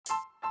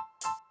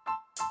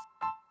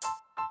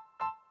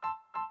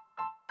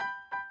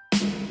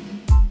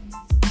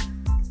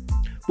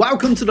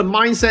Welcome to the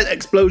Mindset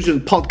Explosion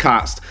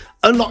podcast.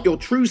 Unlock your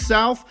true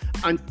self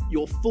and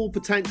your full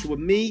potential with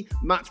me,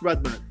 Matt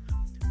Redman.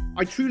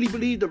 I truly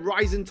believe the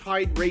rising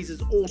tide raises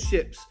all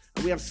ships,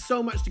 and we have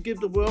so much to give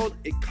the world.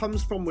 It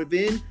comes from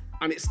within,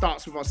 and it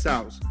starts with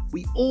ourselves.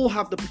 We all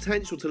have the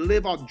potential to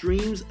live our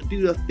dreams,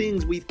 do the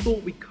things we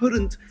thought we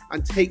couldn't,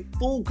 and take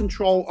full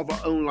control of our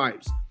own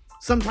lives.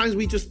 Sometimes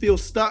we just feel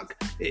stuck.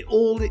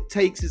 All it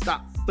takes is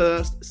that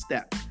first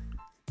step.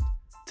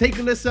 Take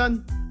a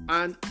listen,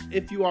 and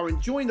if you are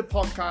enjoying the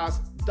podcast,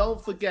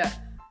 don't forget,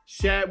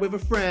 share it with a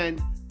friend,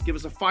 give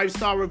us a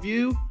 5-star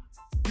review,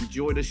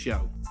 enjoy the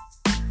show.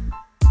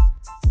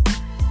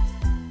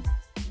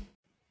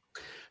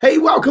 Hey,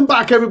 welcome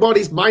back,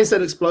 everybody. It's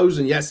Mindset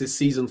Explosion. Yes, it's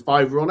season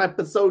 5. We're on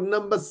episode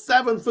number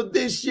 7 for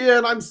this year,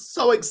 and I'm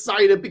so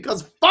excited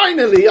because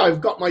finally I've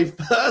got my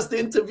first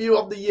interview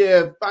of the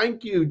year.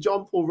 Thank you,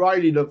 John Paul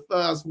Riley, the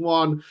first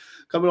one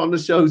coming on the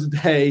show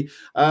today.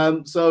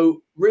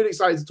 So really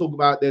excited to talk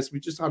about this. We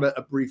just had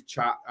a brief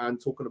chat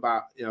and talking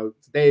about,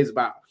 today is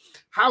about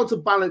how to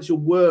balance your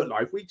work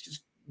life. We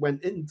just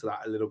went into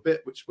that a little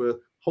bit, which we'll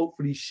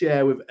hopefully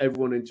share with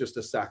everyone in just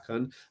a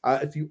second.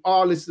 If you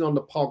are listening on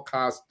the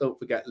podcast, don't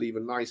forget, leave a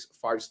nice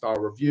 5-star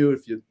review.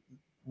 If you're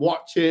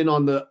watching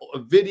on the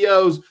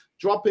videos,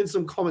 drop in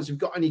some comments. If you've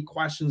got any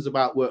questions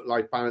about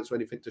work-life balance or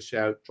anything to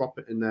share, drop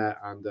it in there,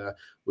 and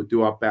we'll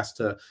do our best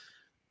to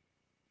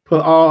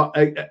put our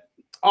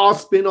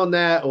spin on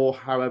there, or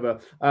however.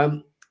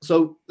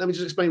 So let me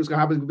just explain what's going to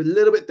happen. It's going to be a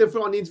little bit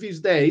different on the interview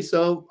today.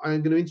 So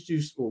I'm going to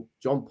introduce,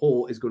 John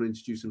Paul is going to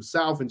introduce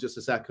himself in just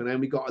a second. And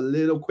we got a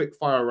little quick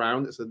fire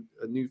round. It's a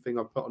new thing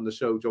I've put on the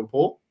show, John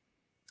Paul.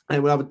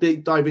 And we'll have a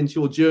deep dive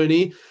into your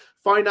journey.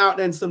 Find out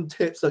then some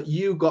tips that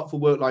you got for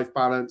work-life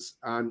balance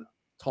and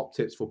top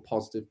tips for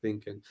positive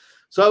thinking.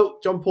 So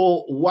John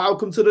Paul,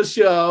 welcome to the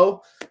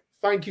show.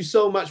 Thank you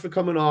so much for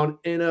coming on.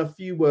 In a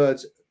few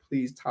words,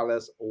 please tell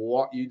us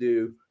what you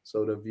do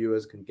so the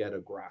viewers can get a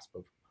grasp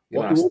of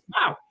what you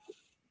wow.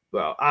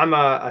 Well, I'm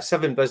a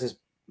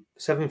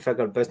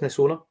seven-figure business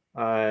owner.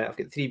 I've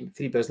got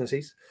three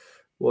businesses.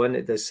 One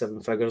that does 7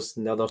 figures,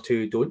 and the other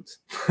 2 don't.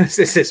 It's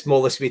the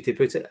smallest way to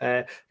put it.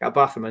 Got a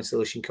bathroom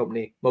installation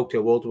company,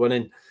 multi-award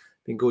winning,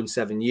 been going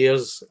 7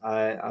 years.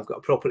 I've got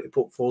a property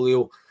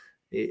portfolio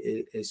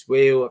as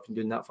well. I've been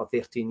doing that for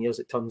 13 years,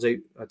 it turns out.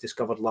 I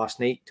discovered last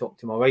night,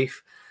 talked to my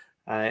wife,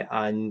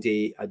 and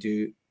I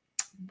do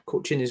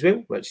coaching as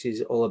well, which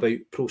is all about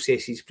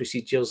processes,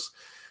 procedures,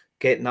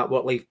 getting that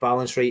work-life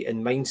balance right,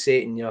 and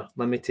mindset, and your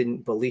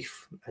limiting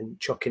belief, and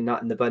chucking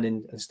that in the bin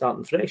and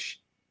starting fresh.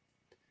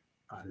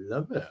 I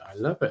love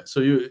it. So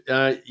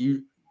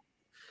we're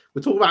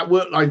talking about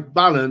work-life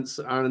balance,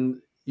 and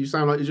you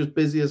sound like you're just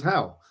busy as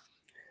hell.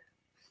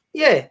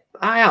 Yeah,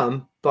 I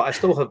am, but I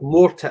still have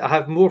more. I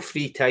have more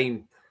free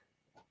time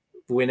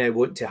when I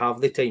want to have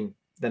the time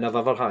than I've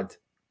ever had,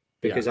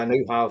 because I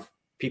now have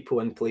people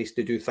in place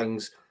to do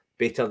things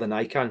better than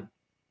I can,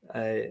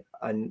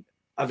 and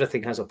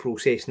everything has a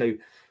process now,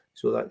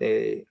 so that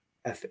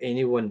if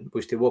anyone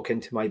was to walk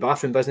into my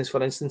bathroom business,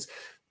 for instance,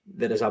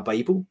 there is a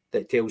Bible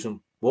that tells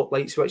them what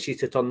light switches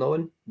to turn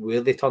on,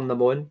 where they turn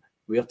them on,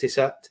 where to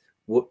sit,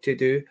 what to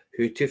do,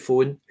 who to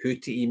phone, who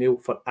to email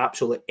for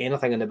absolutely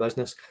anything in the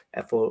business.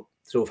 So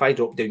if I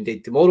drop down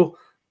dead tomorrow,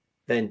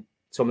 then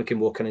someone can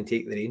walk in and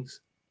take the reins.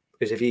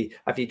 Because if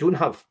you don't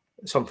have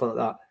something like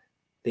that,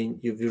 then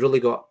you've really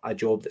got a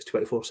job that's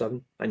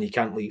 24/7 and you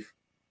can't leave.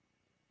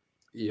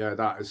 Yeah,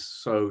 that is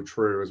so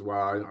true as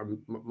well.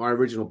 My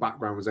original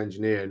background was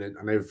engineering,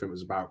 and everything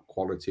was about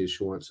quality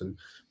assurance and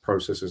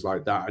processes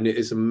like that. And it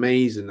is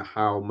amazing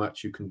how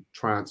much you can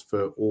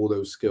transfer all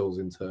those skills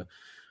into.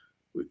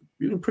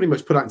 You can pretty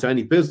much put that into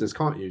any business,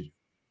 can't you?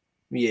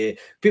 Yeah,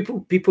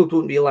 people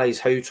don't realise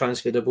how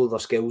transferable their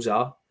skills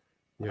are.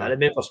 Yeah. I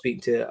remember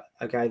speaking to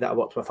a guy that I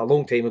worked with a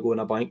long time ago in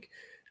a bank,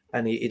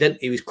 and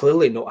he was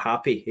clearly not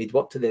happy. He'd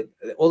worked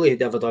all he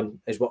had ever done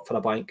is work for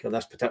a bank, or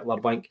this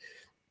particular bank,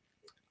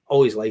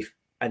 all his life.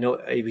 I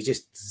know he was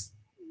just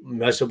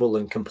miserable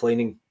and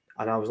complaining.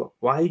 And I was like,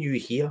 why are you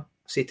here?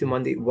 I say to him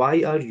one day,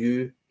 why are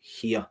you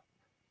here?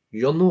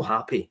 You're not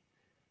happy.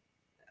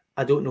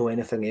 I don't know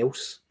anything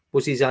else,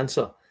 was his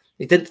answer.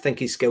 He didn't think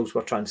his skills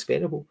were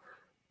transferable.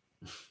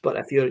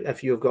 But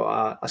if you've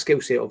got a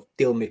skill set of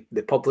dealing with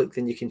the public,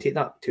 then you can take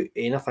that to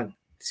anything,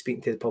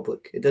 speaking to the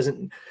public. It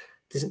doesn't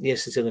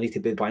necessarily need to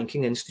be a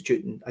banking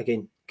institute. And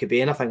again, it could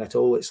be anything at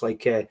all. It's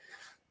like,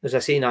 there's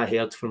a saying I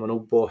heard from an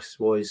old boss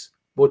was,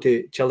 what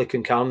do chili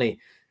con carne,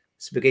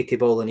 spaghetti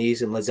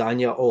bolognese, and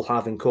lasagna all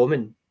have in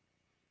common?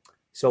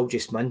 It's all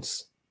just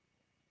mince.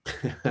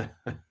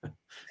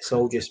 It's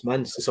all just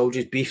mince. It's all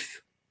just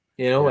beef.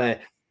 It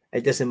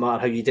doesn't matter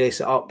how you dress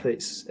it up.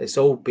 It's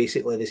all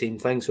basically the same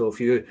thing. So if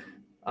you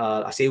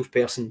are a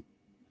salesperson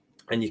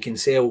and you can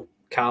sell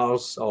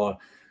cars or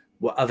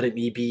whatever it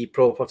may be,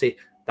 property,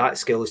 that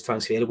skill is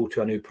transferable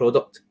to a new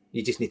product.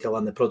 You just need to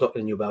learn the product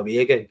and you'll be away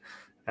again.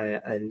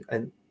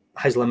 And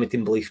his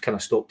limiting belief kind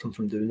of stopped him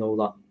from doing all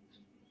that.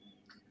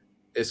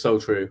 It's so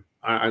true.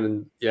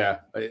 And yeah,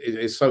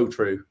 it's so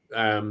true.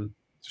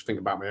 just think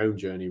about my own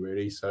journey,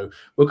 really. So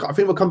I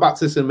think we'll come back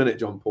to this in a minute,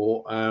 John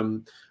Paul.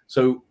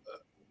 So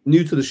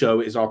new to the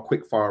show is our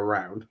quick fire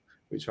round,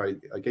 which I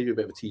gave you a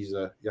bit of a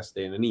teaser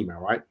yesterday in an email,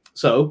 right?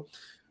 So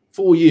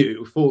for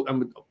you,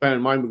 and bear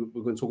in mind,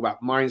 we're going to talk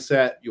about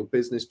mindset, your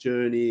business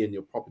journey, and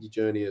your property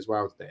journey as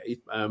well today.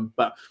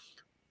 But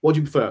what do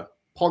you prefer,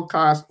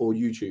 podcast or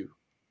YouTube?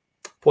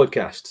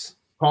 Podcasts.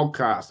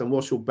 Podcast. And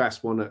what's your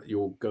best one at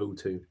your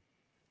go-to?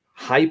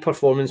 High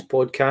Performance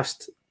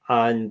Podcast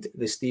and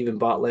the Stephen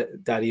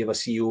Bartlett Diary of a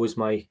CEO is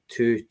my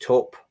two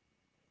top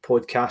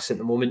podcasts at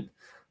the moment,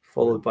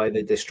 followed by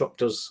the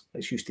Disruptors.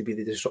 It used to be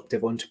the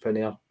Disruptive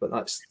Entrepreneur, but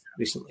that's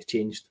recently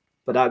changed.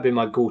 But that'd be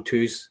my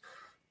go-tos.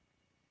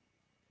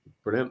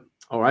 Brilliant.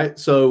 All right.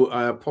 So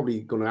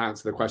probably going to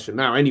answer the question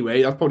now.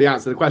 Anyway, I've probably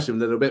answered the question a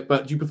little bit,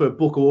 but do you prefer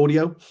book or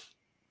audio?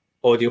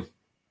 Audio.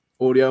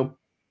 Audio.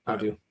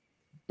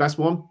 Best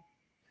one?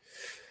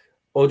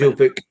 Audio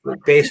book.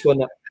 Best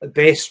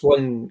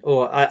one.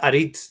 Oh, I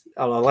read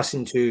or I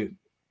listen to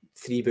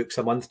 3 books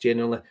a month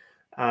generally.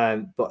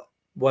 But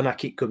one I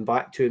keep going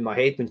back to in my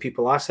head when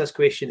people ask this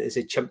question is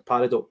The Chimp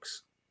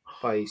Paradox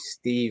by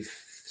Steve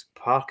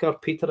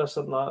Peters or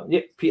something like that.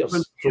 Yeah,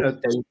 Peters.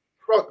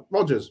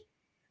 Rogers.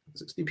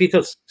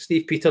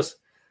 Steve Peters.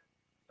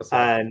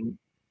 And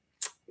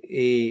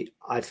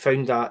I'd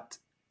found that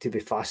to be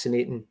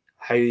fascinating,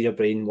 how your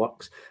brain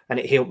works, and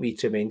it helped me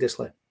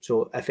tremendously.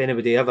 So if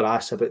anybody ever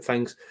asks about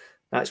things,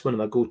 that's one of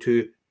my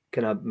go-to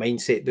kind of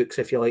mindset books,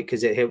 if you like,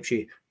 because it helps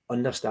you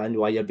understand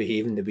why you're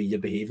behaving the way you're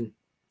behaving.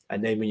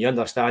 And then when you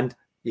understand,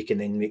 you can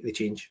then make the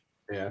change.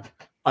 Yeah,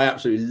 I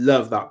absolutely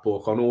love that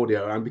book on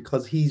audio, and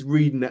because he's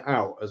reading it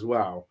out as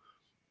well.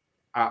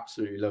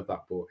 Absolutely love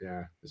that book.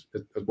 Yeah, it's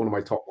one of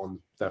my top ones,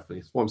 definitely.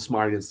 It's why I'm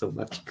smiling so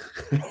much.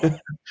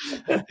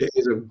 It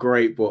is a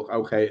great book.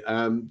 Okay,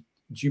 do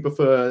you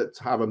prefer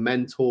to have a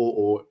mentor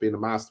or being a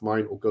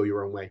mastermind, or go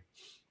your own way?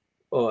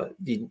 Oh,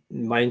 the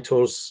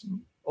mentors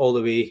all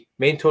the way,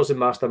 mentors and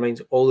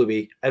masterminds all the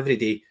way, every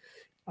day.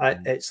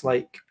 It's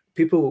like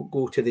people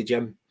go to the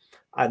gym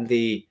and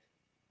they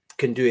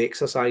can do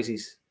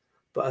exercises,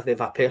 but if they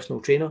have a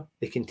personal trainer,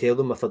 they can tell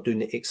them if they're doing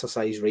the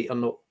exercise right or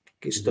not.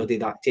 Study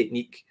that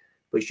technique,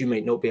 which you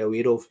might not be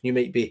aware of. You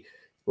might be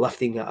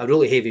lifting a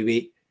really heavy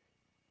weight,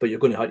 but you're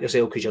going to hurt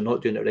yourself because you're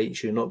not doing it right.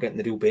 So you're not getting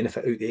the real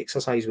benefit out of the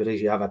exercise.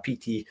 Whereas you have a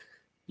PT,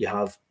 you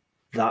have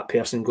that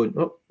person going,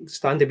 oh,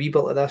 stand a wee bit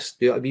like this,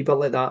 do it a wee bit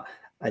like that.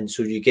 And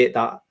so you get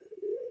that,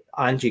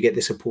 and you get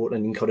the support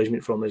and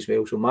encouragement from as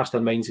well. So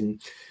masterminds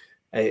and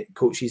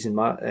coaches and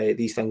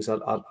these things are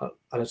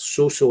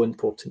so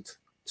important.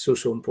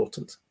 So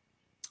important.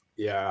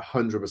 Yeah,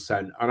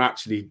 100%. And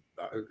actually,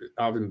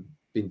 having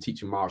been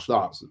teaching martial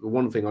arts, the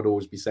one thing I'd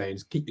always be saying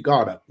is keep your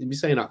guard up. You'd be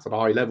saying that to the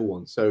high level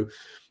ones. So,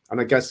 and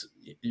I guess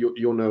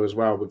you'll know as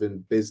well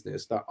within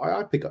business that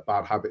I pick up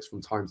bad habits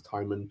from time to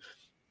time. And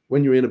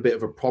when you're in a bit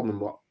of a problem,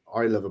 what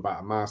I love about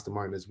a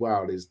mastermind as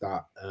well is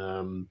that,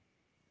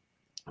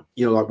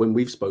 like when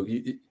we've spoke,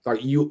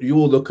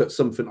 you'll look at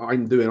something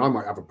I'm doing, I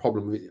might have a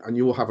problem with it, and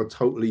you'll have a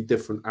totally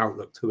different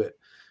outlook to it.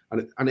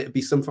 And it'd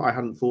be something I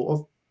hadn't thought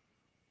of.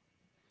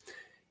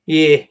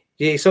 Yeah.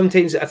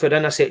 Sometimes if we're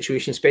in a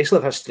situation, especially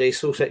if a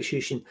stressful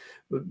situation,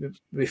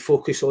 we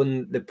focus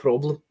on the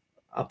problem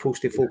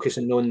opposed to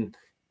focusing on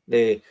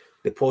the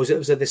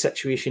positives of the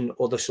situation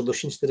or the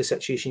solutions to the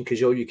situation,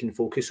 because all you can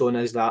focus on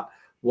is that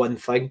one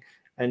thing.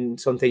 And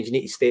sometimes you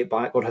need to step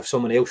back or have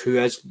someone else who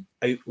is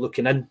out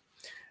looking in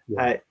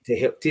to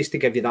help, just to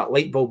give you that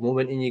light bulb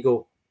moment, and you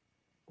go,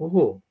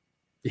 oh,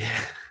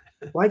 yeah,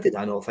 why did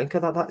I not think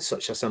of that? That's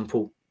such a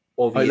simple,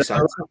 obvious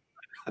answer.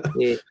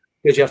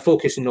 Because you're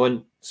focusing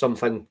on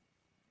something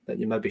that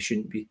you maybe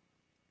shouldn't be.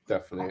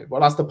 Definitely. Well,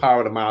 that's the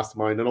power of the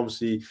mastermind. And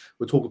obviously,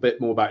 we'll talk a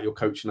bit more about your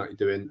coaching that you're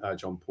doing,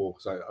 John Paul,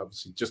 because I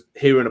obviously just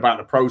hearing about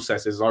the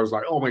processes, I was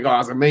like, oh my God,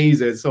 that's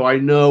amazing. So I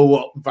know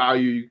what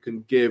value you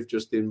can give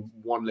just in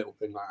one little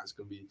thing like that's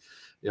going to be,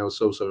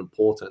 so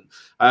important.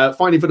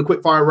 Finally, for the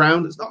quick fire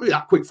round, it's not really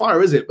that quick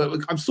fire, is it?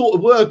 But I'm sort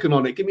of working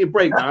on it. Give me a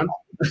break, man.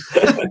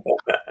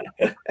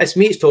 It's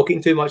me, it's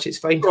talking too much. It's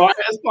fine. Right,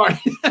 that's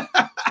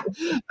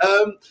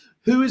fine.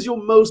 Who is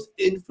your most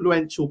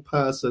influential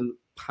person,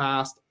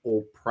 past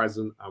or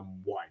present, and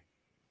why?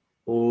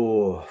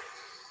 Oh,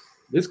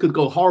 this could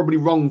go horribly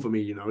wrong for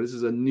me. This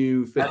is a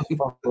new thing.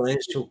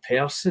 Influential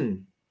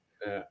person.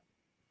 Yeah.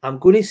 I'm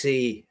going to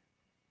say.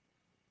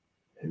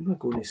 Who am I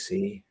going to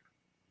say?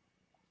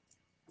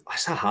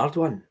 That's a hard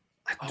one.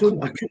 I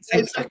couldn't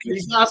think.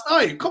 Last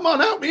night. Come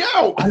on, help me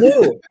out. I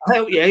know. I'll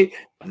help you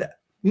out.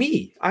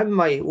 Me, I'm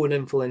my own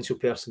influential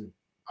person.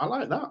 I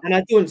like that. And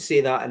I don't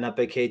say that in a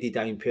big-headed,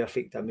 I'm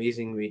perfect,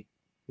 amazing way.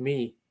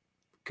 Me,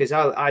 because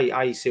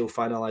I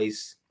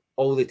self-analyze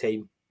all the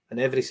time in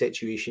every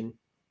situation,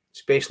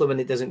 especially when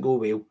it doesn't go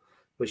well,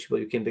 which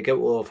we can be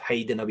guilty of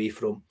hiding away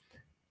from.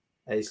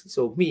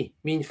 So me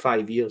in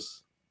 5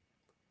 years.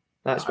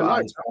 That's what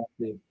I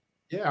do.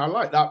 Yeah, I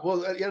like that.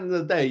 Well, at the end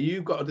of the day,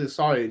 you've got to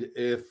decide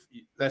if,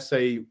 let's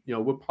say,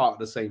 we're part of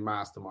the same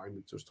mastermind.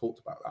 We just talked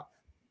about that.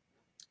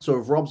 So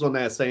if Rob's on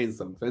there saying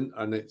something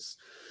and it's,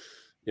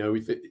 you know,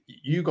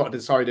 you got to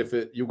decide if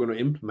you're going to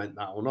implement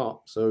that or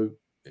not. So,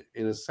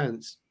 in a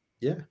sense,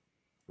 yeah,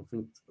 I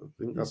think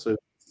that's a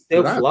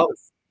self-love.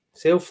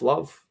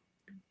 Self-love.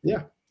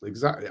 Yeah,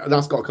 exactly. And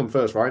that's got to come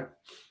first, right?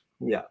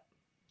 Yeah.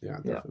 Yeah,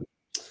 definitely.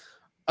 Yeah.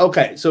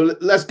 Okay, so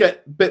let's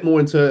get a bit more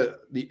into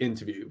the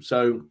interview.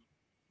 So,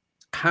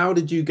 how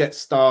did you get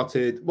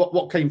started?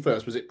 What came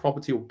first? Was it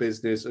property or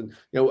business? And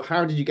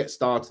how did you get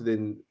started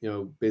in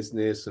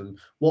business? And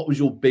what was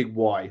your big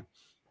why?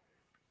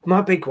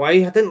 My big why?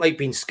 I didn't like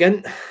being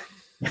skint.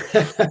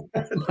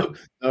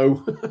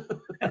 No.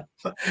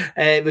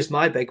 It was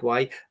my big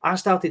why. I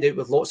started out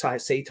with lots of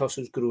side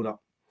hustles growing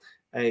up.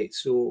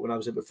 So when I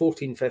was about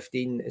 14,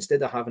 15,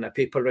 instead of having a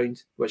paper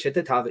round, which I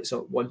did have at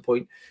one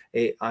point,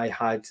 I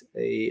had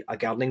a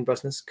gardening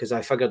business because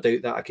I figured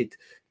out that I could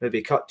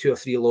maybe cut 2 or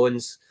 3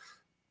 lawns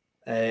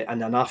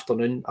in an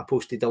afternoon,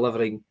 opposed to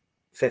delivering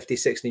 50,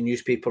 60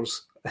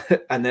 newspapers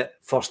and the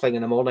first thing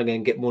in the morning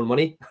and get more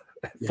money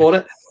for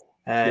it.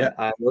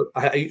 I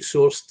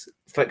outsourced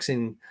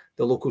fixing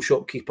the local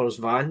shopkeeper's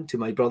van to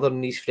my brother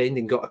and his friend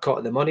and got a cut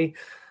of the money.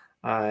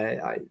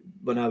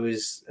 When I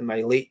was in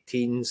my late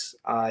teens,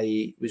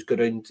 I was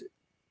going around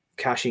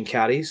cash and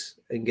carries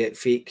and get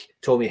fake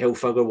Tommy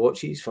Hilfiger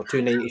watches for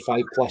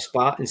 $2.95 plus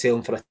VAT and sell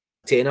them for a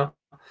tenner.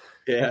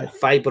 Yeah,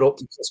 fibre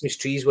optic Christmas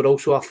trees were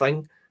also a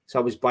thing, so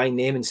I was buying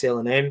them and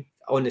selling them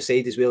on the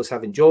side as well as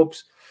having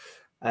jobs.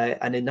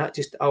 And then I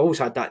always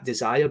had that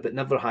desire, but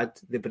never had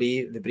the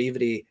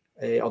bravery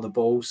or the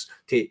balls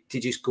to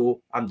just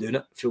go, I'm doing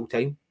it full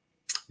time.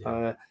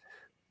 Yeah.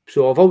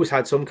 So I've always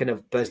had some kind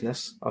of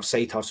business or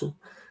side hustle.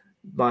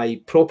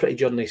 My property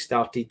journey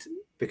started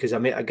because I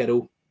met a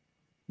girl.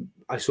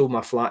 I sold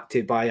my flat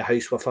to buy a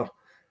house with her,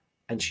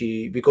 and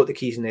we got the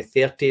keys on the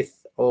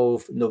 30th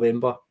of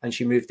November, and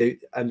she moved out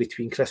in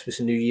between Christmas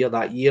and New Year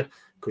that year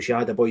because she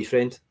had a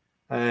boyfriend.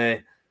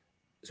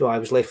 So I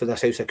was left with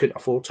this house I couldn't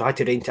afford, so I had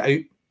to rent it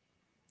out.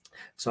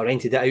 So I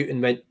rented it out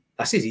and went,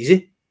 this is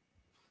easy.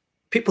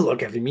 People are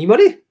giving me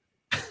money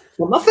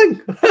for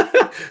nothing.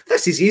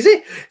 This is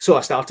easy. So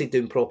I started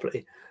doing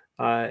property.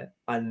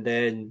 And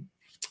then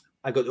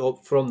I got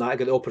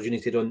the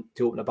opportunity to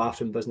open a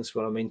bathroom business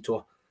for a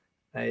mentor.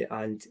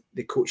 And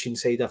the coaching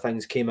side of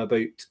things came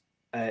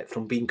about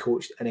from being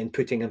coached and then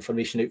putting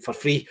information out for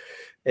free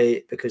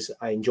because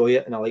I enjoy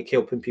it and I like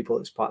helping people.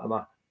 It's part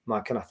of my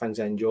kind of things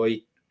I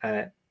enjoy.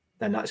 And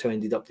that's how I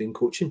ended up doing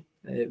coaching.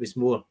 It was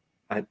more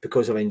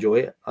because I enjoy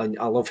it. I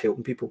love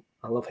helping people.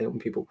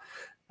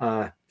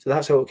 So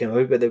that's how it came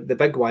out. But the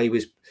big why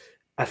was,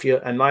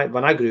 when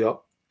I grew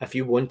up, if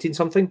you wanted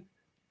something,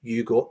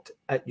 you got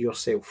it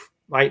yourself.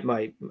 I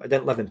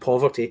didn't live in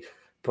poverty,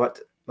 but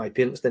my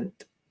parents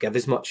didn't give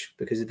as much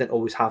because they didn't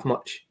always have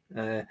much.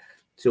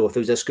 So if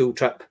there was a school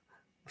trip,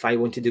 if I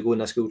wanted to go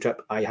on a school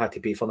trip, I had to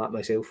pay for that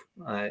myself.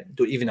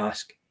 Don't even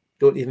ask.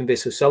 Don't even be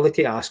so silly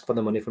to ask for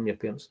the money from your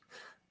parents.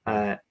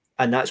 And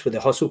that's where the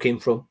hustle came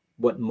from,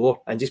 wanting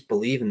more and just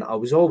believing that I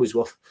was always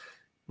worth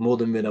more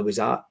than where I was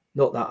at.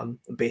 Not that I'm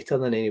better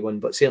than anyone,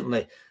 but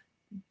certainly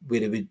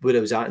where I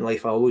was at in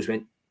life, I always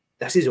went,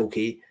 this is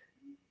okay,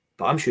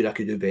 but I'm sure I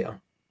could do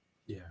better.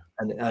 Yeah.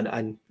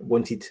 And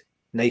wanted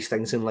nice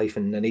things in life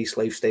and a nice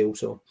lifestyle.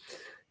 So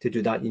to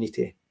do that, you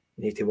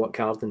need to work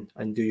hard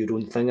and do your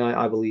own thing,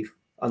 I believe.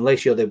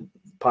 Unless you're the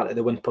part of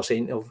the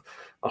 1% of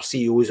our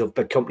CEOs of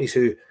big companies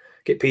who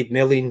get paid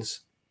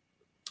millions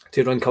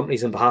to run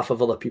companies on behalf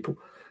of other people.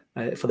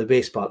 For the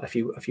best part, if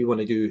you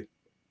want to do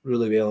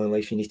really well in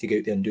life, you need to go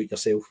out there and do it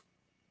yourself.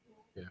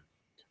 Yeah.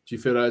 Do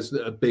you feel there's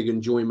a big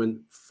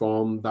enjoyment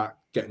from that,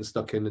 getting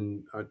stuck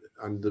in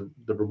and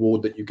the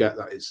reward that you get,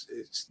 that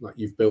it's like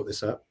you've built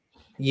this up?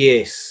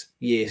 Yes,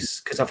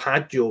 because I've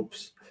had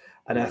jobs,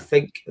 and I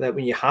think that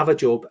when you have a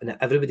job and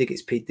everybody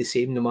gets paid the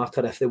same, no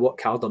matter if they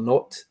work hard or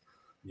not,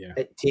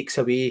 it takes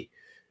away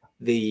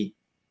the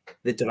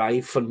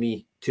drive for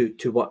me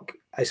to work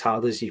as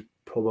hard as you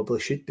probably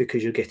should,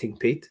 because you're getting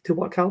paid to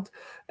work hard.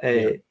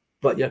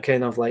 But you're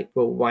kind of like,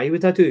 well, why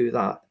would I do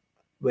that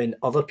when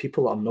other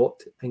people are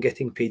not and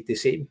getting paid the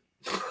same?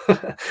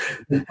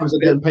 Sometimes they're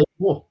getting paid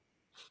more.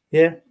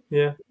 Yeah.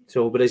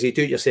 So, but as you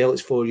do it yourself,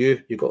 it's for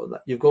you.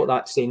 You've got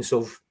that sense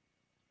of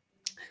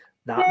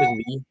that was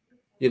me,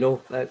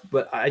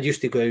 But I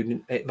used to go out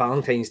at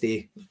Valentine's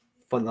Day,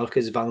 fun enough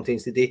because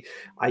Valentine's Day.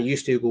 I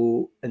used to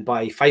go and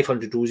buy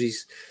 500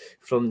 roses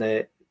from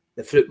the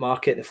fruit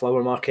market, the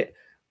flower market,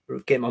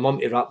 get my mum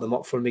to wrap them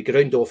up for me, go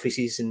around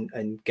offices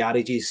and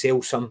garages,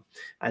 sell some,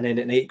 and then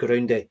at night go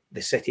around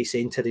the city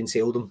centre and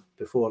sell them.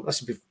 Before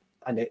this was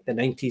in the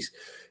 90s,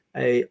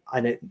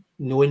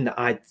 knowing that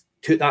I'd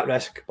took that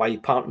risk by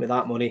parting with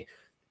that money,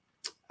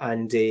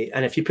 and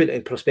if you put it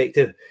in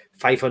perspective,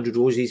 500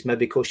 roses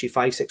maybe cost you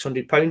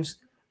 £500-600.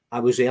 I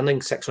was earning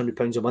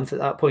 £600 a month at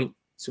that point,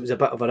 so it was a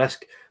bit of a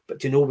risk.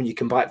 But to know when you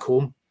come back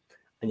home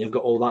and you've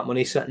got all that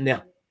money sitting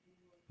there,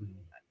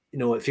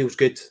 it feels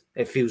good.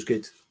 It feels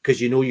good because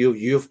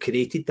you've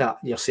created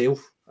that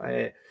yourself,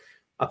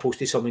 opposed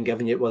to someone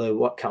giving you it whether they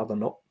work hard or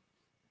not.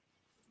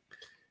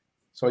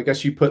 So I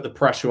guess you put the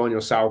pressure on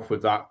yourself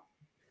with that.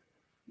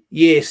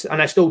 Yes,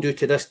 and I still do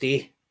to this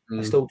day.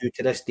 I still do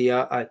to this day.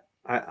 I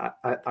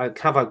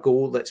have a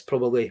goal that's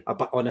probably a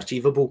bit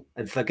unachievable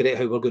and figure out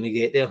how we're going to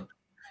get there.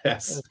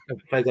 Yes.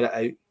 Figure it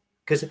out.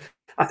 Because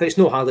if it's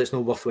not hard, it's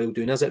not worthwhile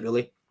doing, is it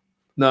really?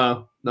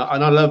 No.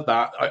 And I love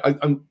that.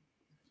 I'm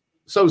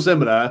so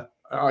similar.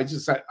 I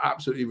just set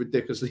absolutely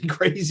ridiculously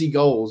crazy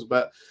goals,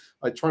 but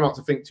I try not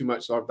to think too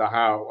much of the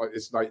how.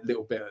 It's like a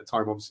little bit at a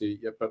time, obviously.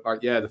 Yeah, but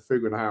like, the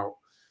figuring out.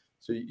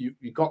 So you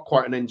got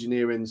quite an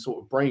engineering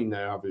sort of brain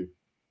there, have you?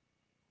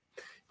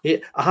 Yeah,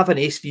 I have an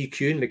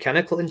SVQ in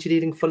mechanical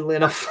engineering, funnily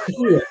enough.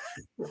 You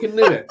can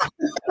do it.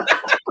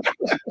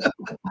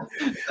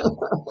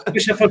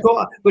 Which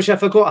I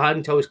forgot I had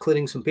until I was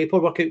clearing some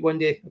paperwork out one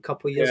day a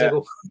couple of years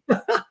ago.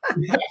 But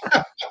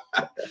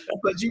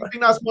do you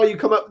think that's why you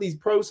come up with these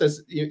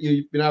processes?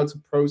 You've been able to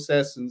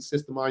process and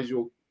systemize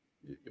your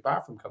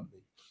bathroom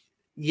company?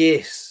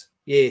 Yes.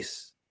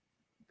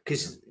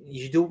 Because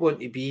you don't want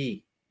to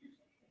be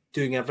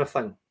doing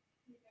everything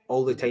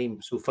all the time.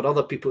 So for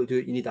other people to do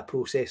it, you need a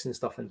process and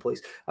stuff in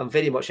place. I'm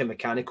very much a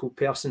mechanical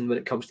person when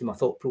it comes to my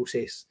thought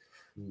process.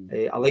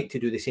 I like to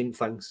do the same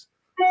things.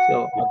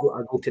 So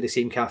I go to the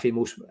same cafe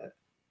most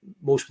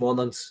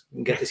mornings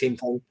and get the same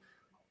thing.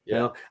 Yeah.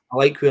 You know, I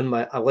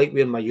like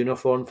wearing my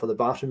uniform for the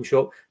bathroom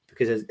shop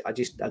because I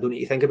don't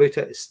need to think about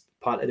it. It's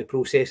part of the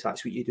process.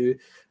 That's what you do.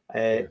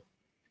 I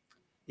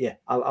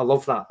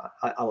love that.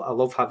 I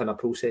love having a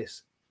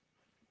process.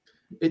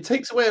 It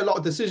takes away a lot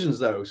of decisions,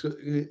 though. So,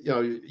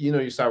 you know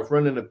yourself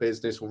running a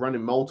business or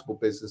running multiple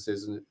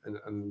businesses, and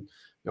I'm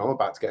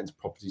about to get into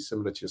property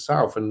similar to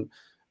yourself. And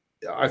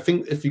I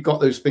think if you've got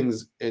those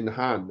things in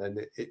hand, then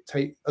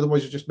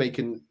otherwise you're just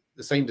making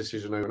the same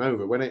decision over and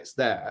over. When it's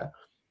there,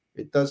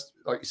 it does,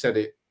 like you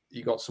said,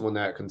 you got someone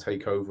there that can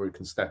take over and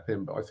can step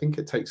in. But I think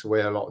it takes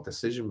away a lot of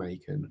decision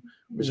making,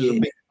 which is a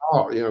big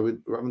part. We're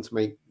having to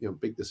make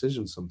big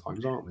decisions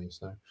sometimes, aren't we?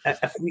 So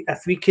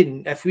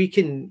if we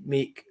can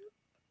make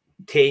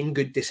 10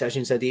 good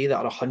decisions a day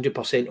that are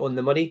 100% on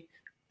the money,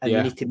 and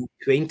we need to make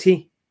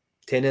 20,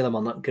 10 of them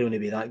are not going to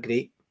be that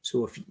great.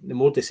 So the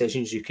more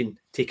decisions you can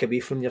take away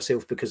from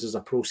yourself because there's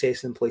a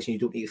process in place and you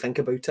don't need to think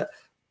about it,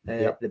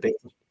 the better.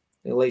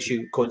 It lets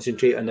you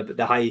concentrate on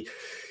the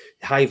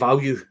high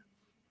value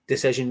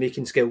decision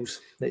making skills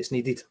that's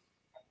needed.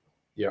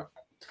 Yeah.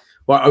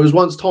 Well, I was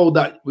once told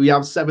that we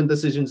have 7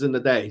 decisions in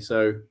a day,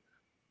 so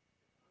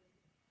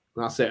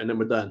that's it, and then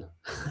we're done.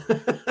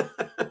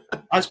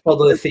 That's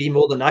probably 3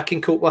 more than I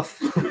can cope with.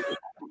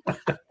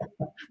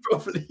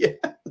 Probably, yeah.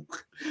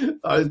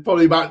 It's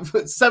probably about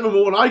 7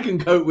 more than I can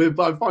cope with,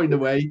 but I find a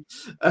way.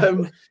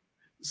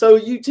 So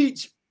you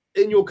teach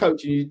in your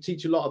coaching, you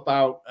teach a lot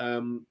about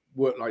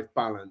work-life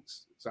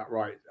balance. Is that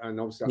right? And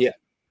obviously that's a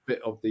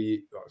bit of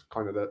the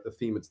kind of the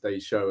theme of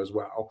today's show as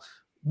well.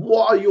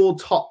 What are your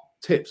top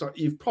tips?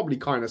 You've probably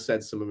kind of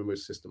said some of them with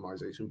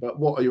systemization, but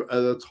what are your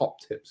other top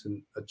tips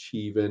in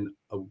achieving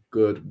a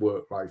good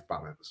work-life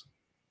balance?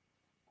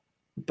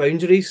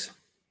 Boundaries.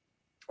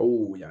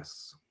 Oh,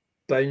 yes.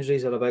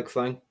 Boundaries are a big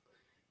thing.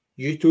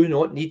 You do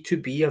not need to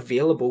be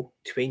available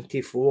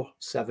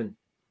 24/7.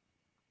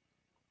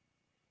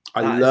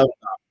 I love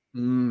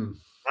that.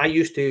 I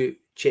used to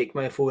check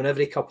my phone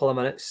every couple of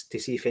minutes to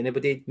see if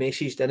anybody had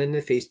messaged in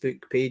the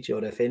Facebook page,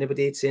 or if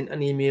anybody had sent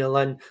an email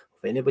in,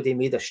 if anybody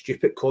made a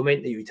stupid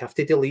comment that you would have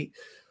to delete.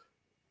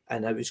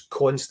 And I was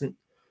constant.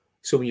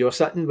 So when you're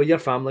sitting with your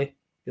family,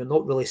 you're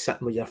not really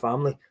sitting with your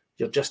family.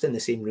 You're just in the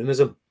same room as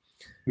them.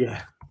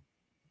 Yeah.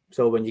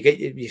 So when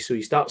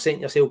you start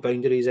setting yourself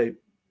boundaries out,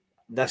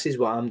 this is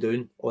what I'm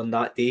doing on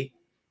that day.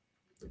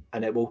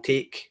 And it will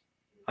take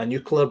a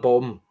nuclear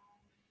bomb,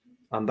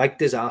 a big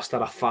disaster,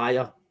 a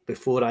fire,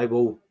 before I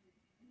will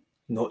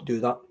not do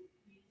that.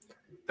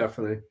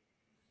 Definitely.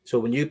 So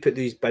when you put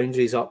these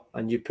boundaries up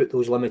and you put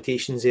those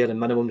limitations there and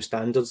minimum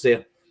standards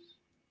there,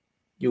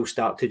 you'll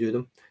start to do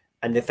them.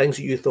 And the things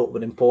that you thought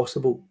were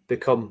impossible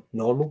become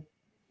normal.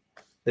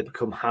 They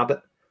become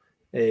habit.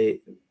 I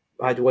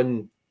had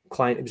one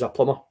client, it was a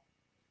plumber,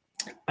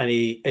 and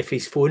if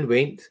his phone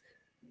went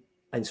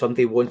and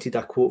somebody wanted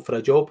a quote for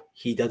a job,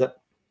 he did it,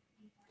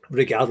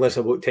 regardless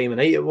of what time of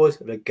night it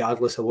was,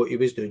 regardless of what he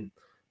was doing.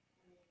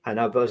 And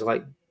I was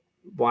like,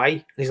 why?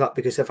 And he's like,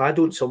 because if I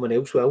don't, someone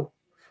else will.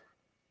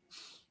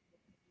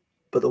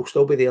 But they'll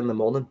still be there in the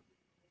morning.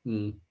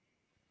 And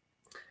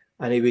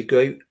he would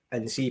go out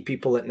and see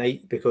people at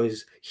night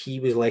because he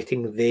was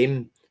letting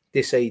them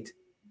decide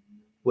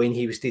when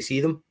he was to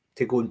see them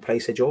to go and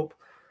price a job.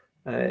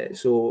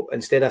 So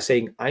instead of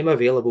saying, I'm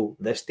available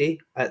this day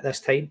at this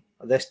time,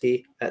 this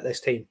day at this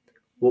time,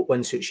 what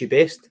one suits you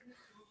best?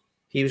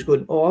 He was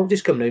going, I'll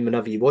just come round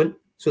whenever you want.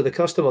 So the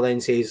customer then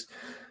says,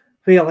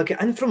 well, I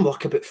get in from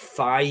work about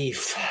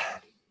 5,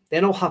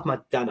 then I'll have my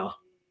dinner,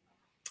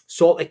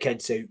 sort the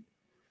kids out.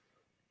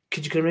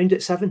 Could you come round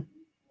at 7?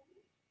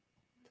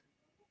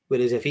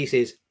 Whereas if he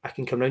says, I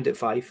can come round at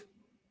 5,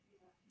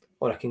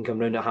 or I can come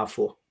round at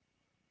 4:30,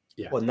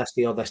 on this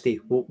day or this day,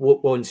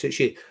 what one suits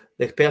you?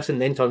 The person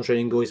then turns around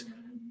and goes,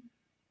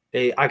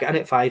 I get in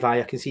at 5,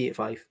 I can see you at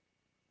 5.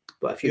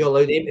 But if you allow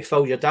them to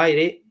fill your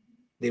diary,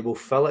 they will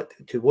fill it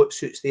to what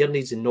suits their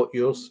needs and not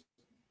yours.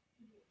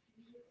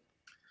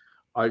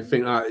 I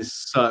think that is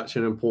such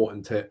an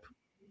important tip.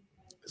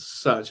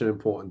 Such an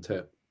important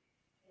tip.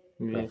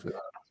 Yeah.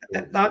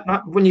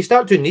 That when you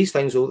start doing these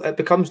things, though, it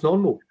becomes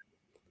normal.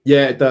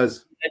 Yeah, it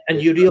does.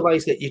 And you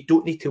realise that you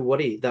don't need to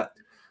worry that,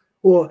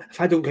 oh, if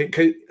I don't get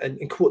out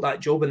and quote that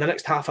job in the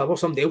next half hour,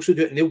 somebody else will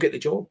do it and they'll get the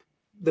job.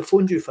 They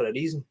phoned you for a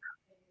reason.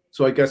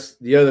 So I guess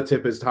the other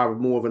tip is to have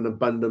more of an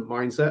abundant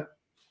mindset.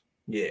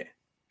 Yeah.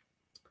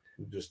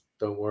 Just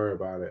don't worry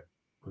about it.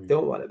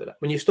 Don't worry about it.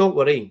 When you stop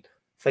worrying,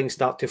 things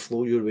start to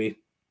flow your way.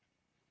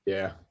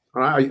 Yeah.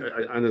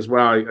 And as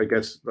well, I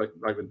guess like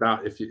with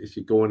that, if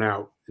you're going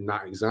out in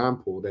that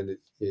example, then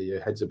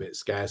your head's a bit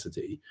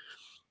scarcity.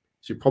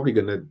 So you're probably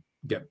going to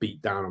get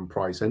beat down on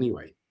price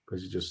anyway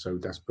because you're just so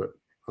desperate.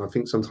 And I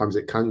think sometimes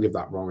it can give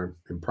that wrong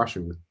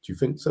impression. Do you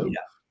think so?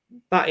 Yeah.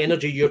 That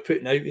energy you're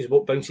putting out is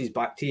what bounces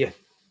back to you.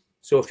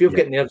 So if you've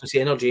got nervous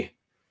energy,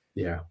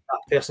 that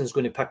person's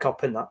going to pick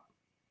up in that.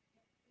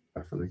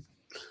 Definitely.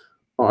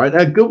 All right,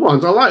 they're good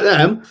ones. I like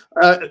them.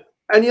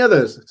 Any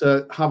others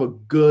to have a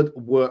good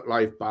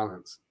work-life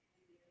balance?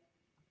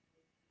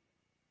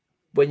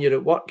 When you're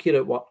at work, you're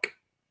at work.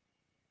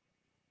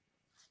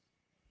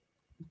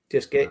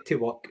 Just get to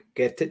work,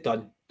 get it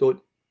done. Don't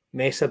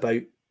mess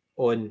about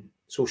on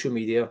social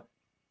media.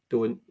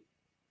 Don't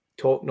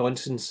talk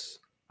nonsense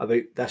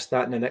about this,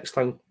 that, and the next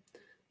thing.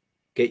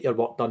 Get your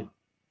work done.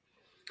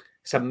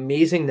 It's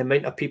amazing the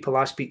amount of people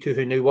I speak to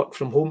who now work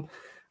from home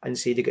and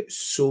say they get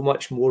so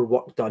much more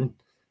work done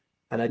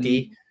in a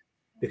day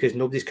because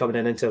nobody's coming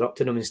in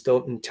interrupting them and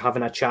stopping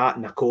having a chat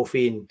and a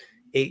coffee and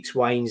X,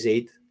 Y, and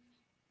Z.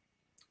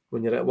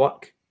 When you're at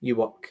work, you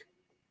work.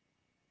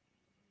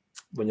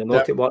 When you're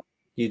not at work,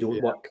 you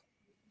don't work.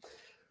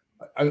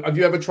 Have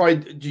you ever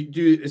tried?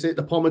 Is it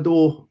the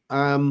Pomodoro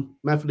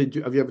method?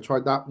 Have you ever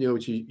tried that? You know,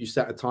 which you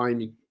set a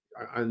time,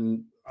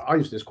 and I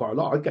use this quite a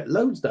lot. I get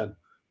loads done.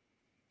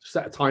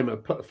 Set a timer,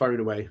 put the phone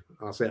away.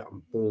 I'll say,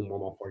 boom,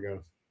 I'm off I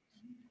go.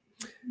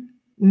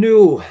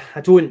 No, I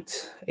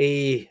don't.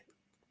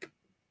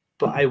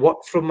 But I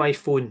work from my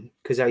phone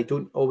because I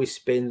don't always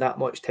spend that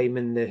much time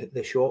in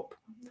the shop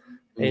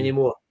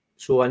anymore.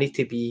 So I need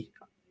to be,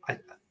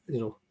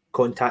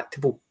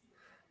 contactable.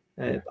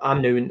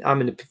 I'm in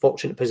the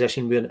fortunate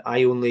position where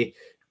I only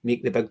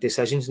make the big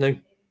decisions now.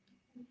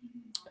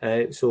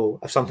 So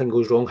if something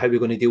goes wrong, how are we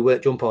going to deal with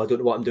it, John Paul? I don't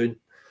know what I'm doing.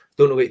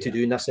 Don't know what to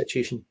do in this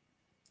situation.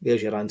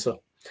 There's your answer.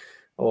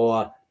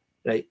 Or,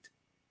 right,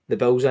 the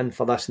bill's in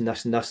for this and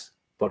this and this.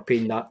 We're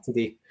paying that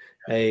today.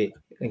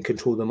 And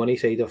control the money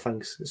side of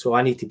things. So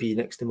I need to be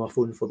next to my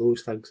phone for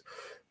those things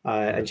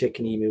and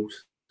checking emails.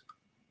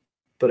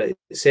 But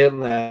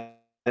certainly,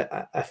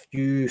 if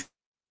you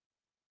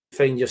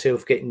find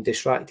yourself getting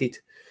distracted,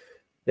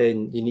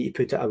 then you need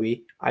to put it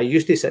away. I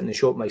used to sit in the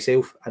shop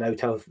myself and I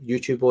would have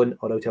YouTube on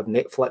or I would have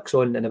Netflix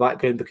on in the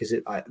background because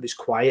it was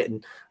quiet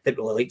and I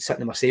didn't really like sitting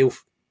to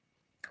myself.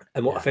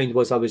 And what I found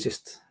was I was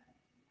just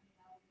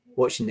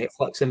watching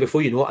Netflix, and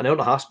before you know it, an hour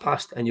and a half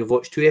passed and you've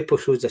watched 2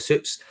 episodes of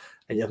Suits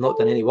and you've not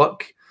done any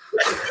work.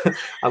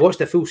 I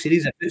watched a full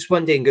series of Suits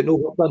one day and got no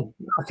work done.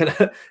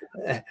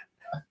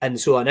 And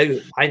so I now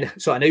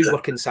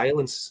work in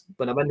silence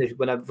when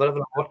whenever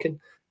I'm working.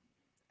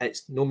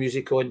 It's no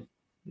music on,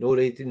 no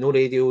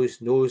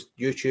radios, no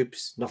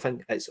YouTubes,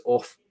 nothing. It's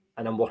off,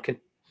 and I'm working,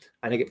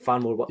 and I get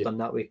far more work done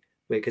that way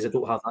because I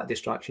don't have that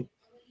distraction.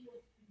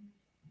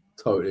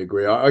 Totally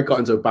agree. I got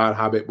into a bad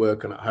habit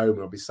working at home,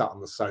 and I'll be sat on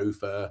the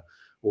sofa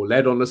or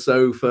led on the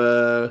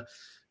sofa,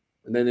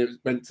 and then it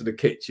went to the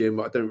kitchen.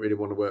 But I don't really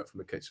want to work from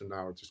the kitchen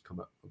now. I'll just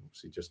come up,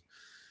 obviously, just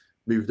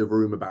move the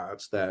room about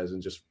upstairs,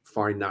 and just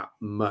find that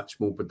much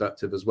more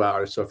productive as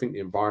well. So I think the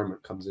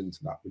environment comes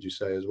into that. Would you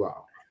say as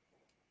well?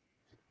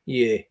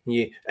 Yeah.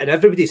 And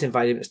everybody's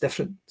environment is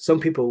different. Some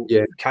people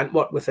can't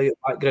work without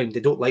background.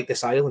 They don't like the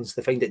silence.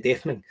 They find it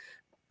deafening.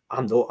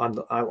 I'm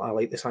not. I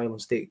like the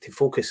silence to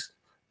focus.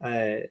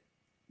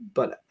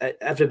 But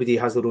everybody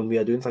has their own way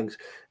of doing things.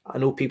 I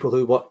know people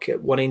who work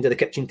at one end of the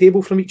kitchen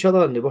table from each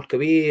other and they work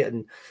away,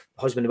 and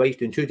husband and wife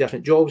doing 2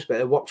 different jobs,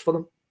 but it works for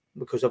them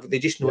because they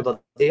just know they're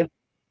there.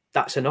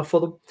 That's enough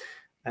for them.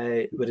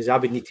 Whereas I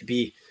would need to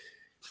be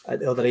at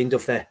the other end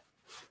of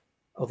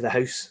the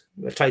house.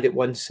 I tried it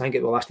once. I think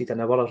it lasted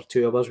an hour or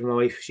 2 hours with my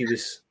wife. She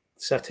was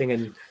sitting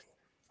and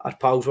our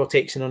pals were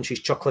texting her and she's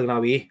chuckling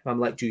away. I'm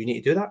like, do you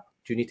need to do that?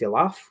 Do you need to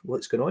laugh?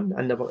 What's going on?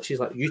 And she's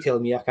like, you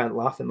telling me I can't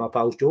laugh at my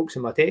pals' jokes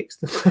in my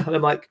text? And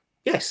I'm like,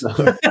 yes.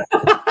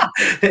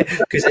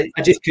 Because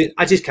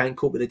I just can't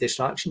cope with the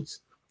distractions.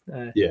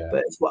 But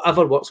it's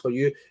whatever works for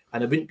you.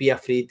 And I wouldn't be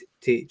afraid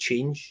to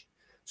change.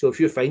 So if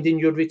you're finding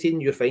your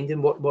routine, you're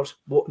finding what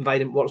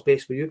environment works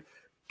best for you,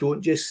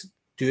 don't just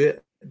do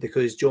it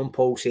because John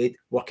Paul said,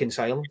 work in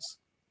silence.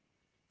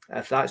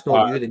 If that's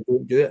not you, then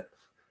don't do it.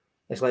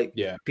 It's like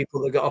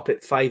people that get up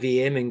at 5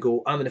 a.m. and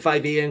go, I'm in the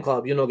 5 a.m.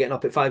 club. You're not getting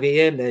up at 5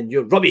 a.m. then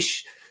you're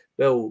rubbish.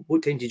 Well,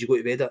 what time did you go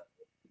to bed at?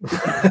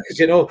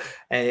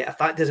 If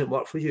that doesn't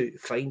work for you,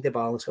 find the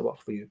balance that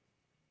works for you.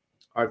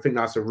 I think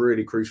that's a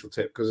really crucial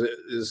tip because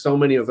there's so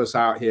many of us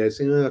out here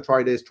saying,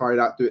 try this, try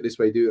that, do it this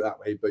way, do it that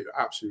way. But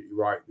you're absolutely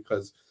right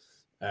because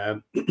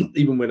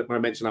Even when I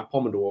mentioned that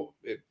Pomodoro,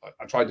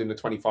 I tried doing the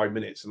 25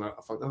 minutes, and I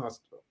thought, no,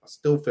 I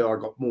still feel I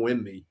got more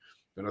in me.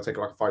 And I take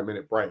like a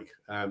 5-minute break.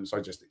 So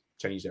I just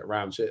changed it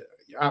around. So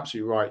you're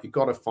absolutely right. You've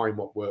got to find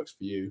what works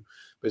for you.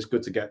 But it's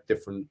good to get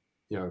different,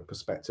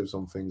 perspectives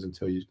on things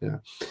until you,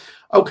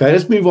 Okay,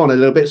 let's move on a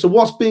little bit. So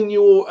what's been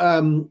your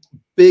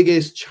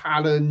biggest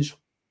challenge,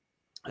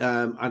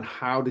 and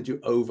how did you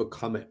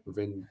overcome it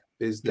within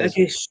business?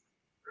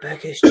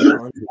 Biggest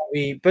challenge? Are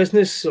we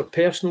business or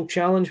personal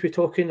challenge we're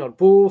talking, or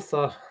both?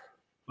 Or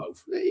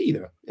both?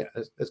 Either. Yeah,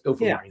 let's go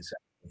for mindset.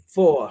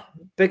 For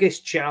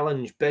biggest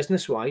challenge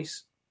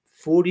business-wise,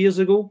 4 years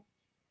ago,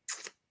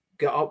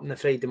 get up on the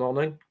Friday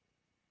morning,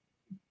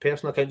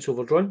 personal account's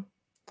overdrawn,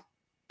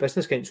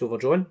 business account's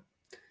overdrawn.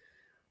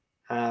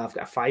 I've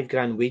got a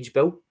 $5,000 wage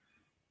bill,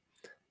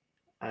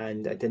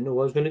 and I didn't know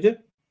what I was going to do.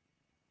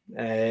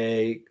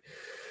 I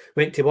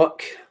went to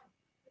work,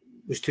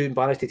 was too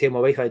embarrassed to tell my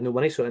wife I had no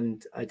money,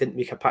 and I didn't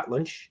make a packed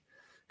lunch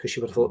because she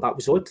would have thought that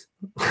was odd.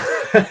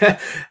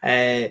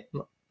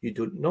 You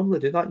don't normally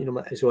do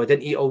that, so I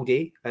didn't eat all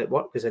day at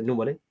work because I had no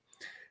money.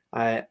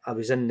 I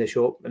was in the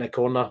shop in a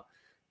corner,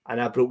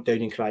 and I broke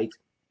down and cried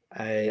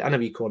in a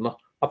wee corner.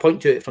 I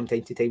point to it from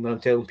time to time when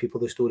I'm telling people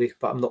the story,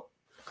 but I'm not.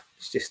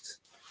 It's just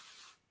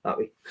that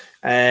way.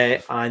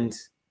 And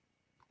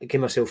I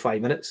gave myself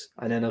 5 minutes,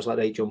 and then I was like,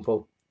 right, John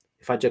Paul,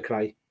 if I just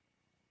cry,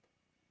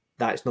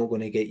 that's not going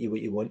to get you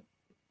what you want.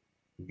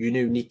 You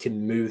now need to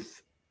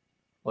move,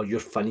 or you're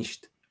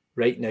finished.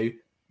 Right now,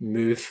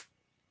 move,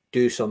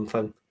 do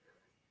something,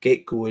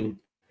 get going.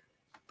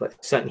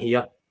 But sitting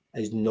here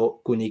is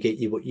not going to get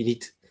you what you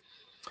need.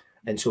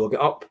 And so I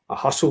got up, I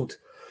hustled,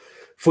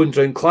 phoned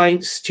round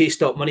clients,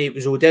 chased up money it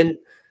was owed in,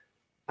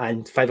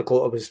 and 5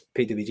 o'clock I was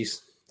paid the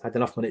wages. I had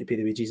enough money to pay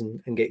the wages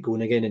and get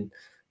going again. And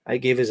it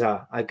gave us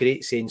a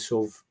great sense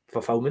of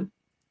fulfillment,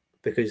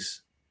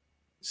 because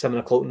 7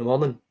 o'clock in the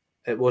morning,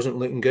 it wasn't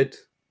looking good.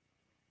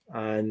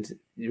 And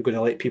you're going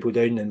to let people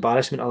down. The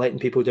embarrassment of letting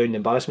people down, the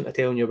embarrassment of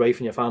telling your wife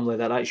and your family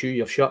that that's you,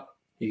 you're shut,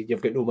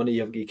 you've got no money,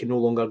 you can no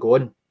longer go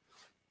on.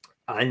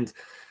 And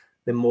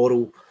the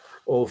moral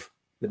of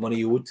the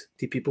money owed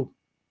to people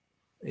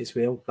as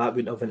well, that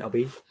wouldn't have went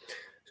away.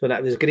 So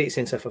that was a great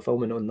sense of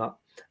fulfillment on that.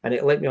 And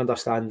it let me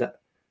understand that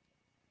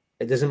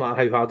it doesn't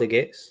matter how hard it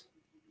gets,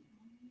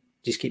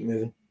 just keep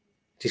moving,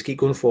 just keep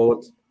going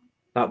forward,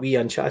 that wee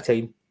inch at a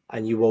time,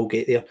 and you will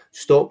get there.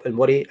 Stop and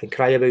worry and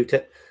cry about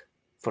it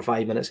for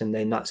 5 minutes, and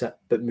then that's it.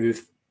 But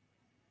move,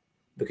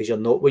 because you're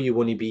not where you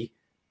want to be,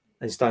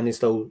 and standing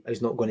still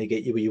is not going to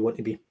get you where you want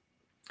to be.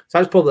 So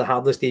that's probably the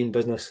hardest day in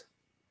business.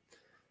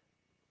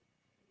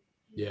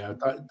 Yeah,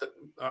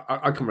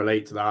 I can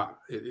relate to that.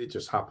 It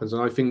just happens.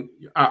 And I think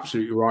you're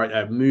absolutely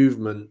right.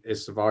 Movement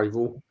is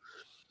survival.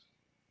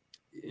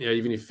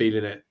 Even if you're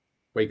feeling it,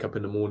 wake up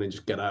in the morning,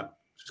 just get up,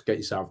 just get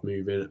yourself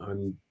moving,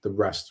 and the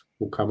rest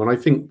will come. And I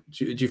think,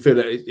 do you feel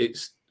that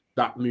it's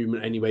that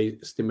movement anyway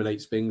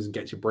stimulates things and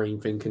gets your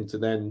brain thinking to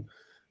then,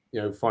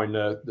 find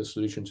the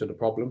solution to the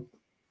problem?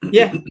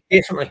 Yeah,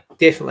 definitely.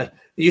 It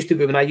used to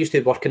be when I used to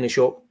work in the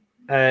shop,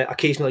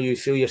 occasionally you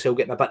feel yourself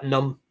getting a bit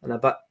numb and a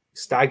bit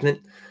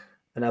stagnant.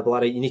 And I'd be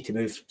like, right, you need to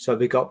move. So I'd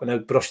wake up and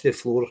I'd brush the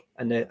floor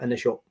in the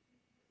shop.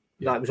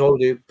 Yeah. That was all I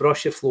do.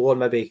 Brush the floor,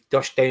 maybe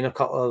dust down a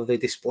couple of the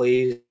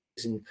displays,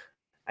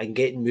 and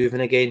getting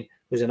moving again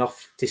was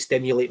enough to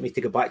stimulate me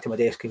to go back to my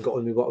desk and get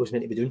on with what I was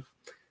meant to be doing.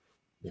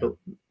 Yeah. So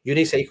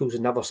unicycles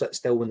never sit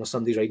still when there's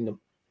somebody riding them.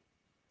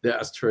 Yeah,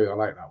 that's true. I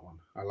like that one.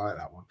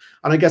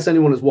 And I guess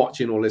anyone that's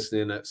watching or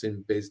listening that's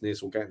in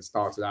business or getting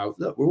started out,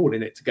 look, we're all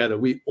in it together.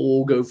 We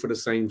all go for the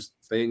same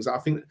things. I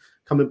think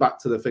coming back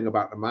to the thing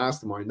about the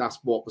mastermind, that's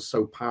what was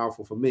so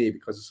powerful for me,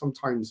 because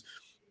sometimes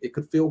it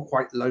could feel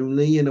quite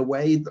lonely in a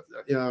way.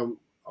 I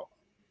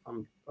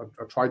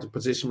tried to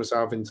position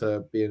myself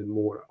into being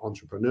more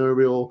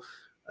entrepreneurial,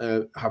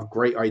 have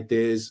great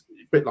ideas,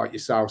 a bit like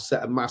yourself,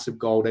 set a massive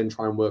goal, then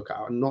try and work it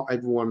out. And not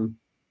everyone,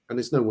 and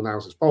it's no one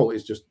else's fault,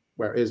 it's just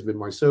where it is with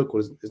my circle,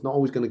 is not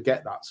always going to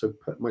get that. So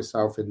put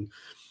myself in,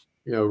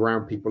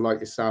 around people like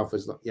yourself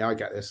is like, yeah, I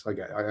get this, I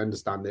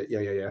understand it.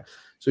 Yeah.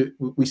 So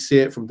we see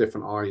it from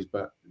different eyes,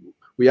 but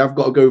we have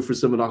got to go through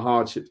some of the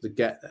hardships to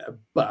get there.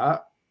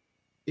 But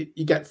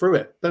you get through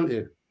it, don't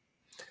you?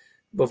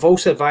 We've all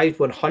survived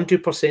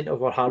 100%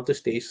 of our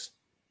hardest days.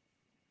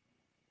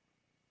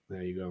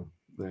 There you go.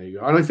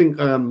 And I think,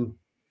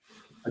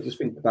 I just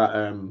think that,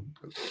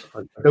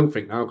 I don't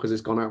think now because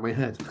it's gone out of my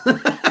head.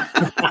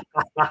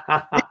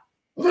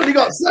 I've only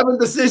got 7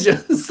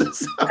 decisions. So.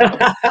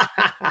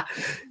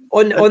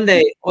 on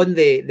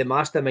the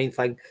mastermind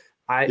thing,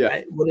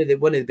 one of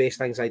the best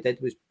things I did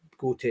was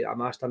go to a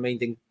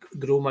mastermind and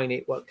grow my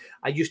network.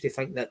 I used to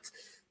think that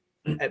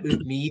it was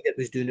me that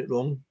was doing it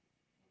wrong.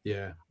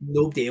 Yeah.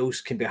 Nobody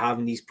else can be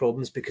having these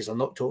problems because I'm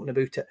not talking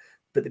about it.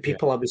 But the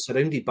people I was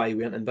surrounded by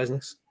weren't in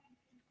business.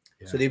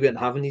 Yeah. So they weren't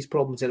having these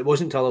problems. And it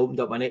wasn't until I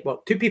opened up my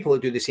network to people who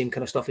do the same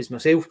kind of stuff as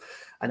myself,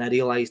 and I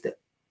realised that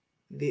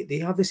they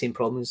have the same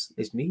problems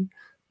as me.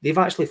 They've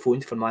actually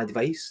phoned for my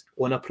advice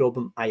on a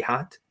problem I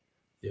had.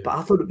 Yeah. But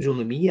I thought it was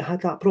only me that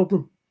had that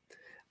problem.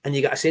 And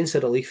you get a sense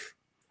of relief.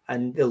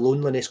 and the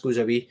loneliness goes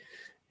away,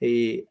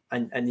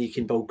 and you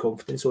can build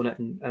confidence on it.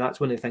 And that's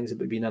one of the things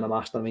about being in a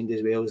mastermind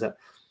as well, is that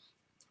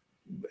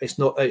it's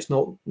not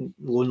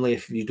lonely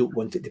if you don't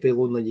want it to be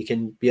lonely. You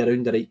can be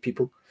around the right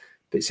people,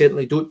 but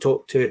certainly don't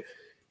talk to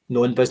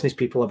non-business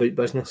people about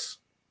business.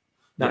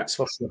 That's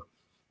for sure.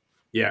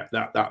 Yeah,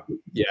 I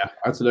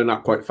had to learn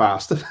that quite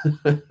fast.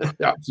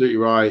 Absolutely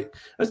right.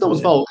 It's no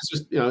one's fault. It's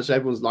just, it's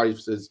everyone's life.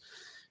 Says,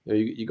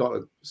 you got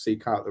to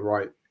seek out the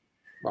right.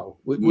 Well,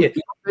 we've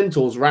got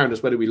mentors around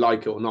us, whether we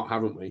like it or not,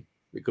 haven't we?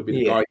 It could be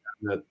the guy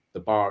at the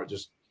bar,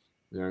 just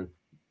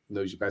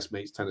knows your best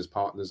mate's tennis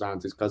partner's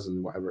aunt, his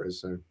cousin, whatever it is.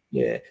 So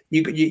you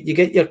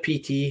get your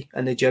PT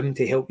in the gym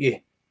to help you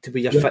to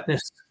be your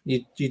fitness.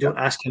 You don't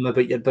ask him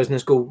about your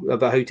business goal,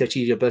 about how to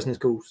achieve your business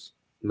goals.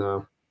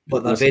 No.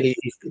 But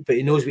but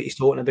he knows what he's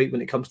talking about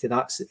when it comes to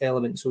that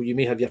element. So you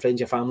may have your friends,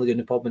 your family in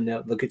the pub, and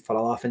they're good for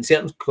a laugh. And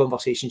certain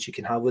conversations you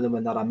can have with them,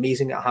 and they're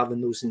amazing at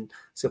having those and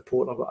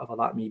support or whatever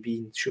that may be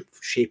in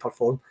shape or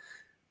form.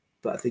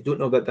 But if they don't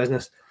know about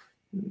business,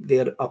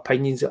 their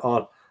opinions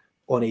are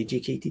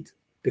uneducated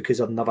because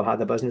they've never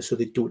had a business, so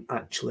they don't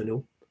actually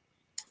know.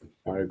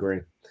 I agree.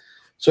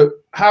 So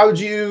how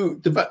do you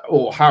develop,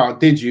 or how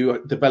did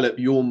you develop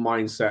your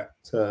mindset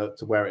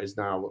to where it is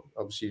now?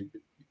 Obviously,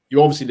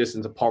 you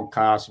listen to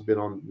podcasts,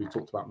 we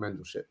talked about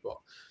mentorship, but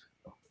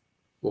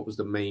what was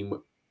the main,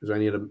 was there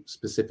any other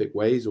specific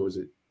ways, or is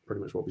it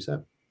pretty much what we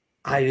said?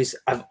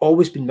 I've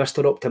always been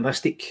Mr.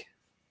 Optimistic.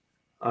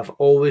 I've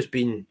always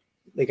been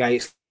the guy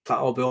that's like,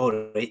 I'll be all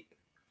right,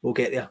 we'll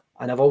get there.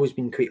 And I've always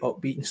been quite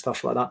upbeat and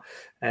stuff like that.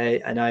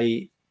 And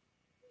I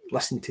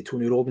listened to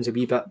Tony Robbins a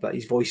wee bit, but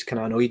his voice kind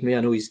of annoyed me.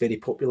 I know he's very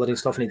popular and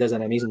stuff, and he does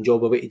an amazing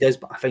job of what he does,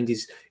 but I find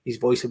his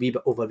voice a wee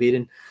bit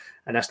overbearing.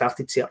 And I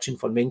started searching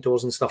for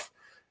mentors and stuff,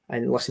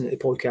 and listening to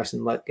podcasts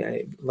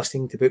and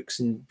listening to books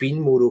and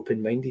being more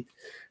open-minded.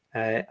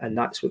 And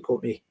that's what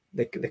got me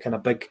the kind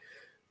of big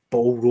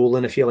ball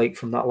rolling, if you like,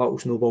 from that little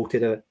snowball to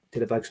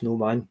the big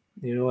snowman,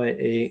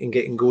 and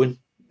getting going.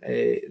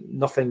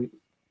 Nothing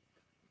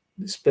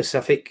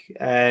specific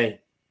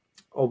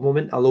of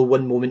moment, although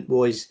one moment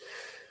was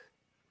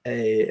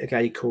a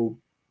guy called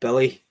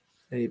Billy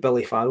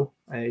Farrell.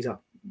 He's a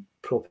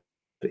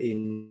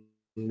property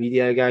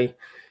media guy.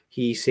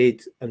 He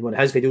said in one of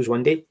his videos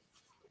one day,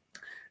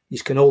 you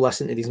can all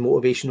listen to these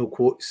motivational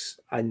quotes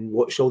and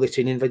watch all the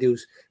training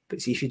videos, but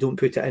see, if you don't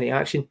put it into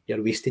action,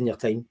 you're wasting your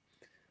time.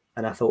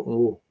 And I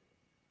thought,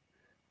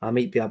 I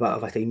might be a bit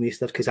of a time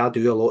waster, because I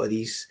do a lot of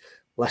these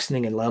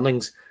listening and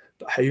learnings,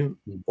 but how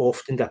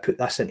often do I put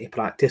this into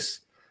practice?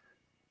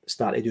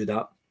 Start to do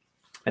that.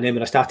 And then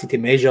when I started to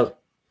measure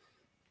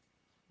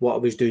what I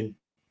was doing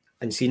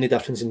and seeing the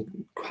difference,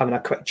 and having a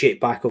quick check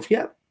back of,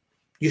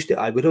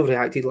 I would have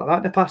reacted like that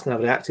in the past, and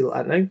I've reacted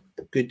like that now.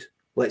 Good,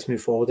 let's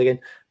move forward again.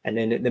 And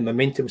then the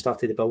momentum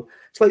started to build.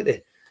 It's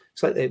like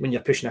when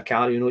you're pushing a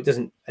car,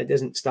 it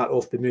doesn't start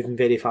off by moving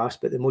very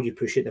fast, but the more you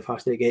push it, the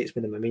faster it gets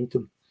with the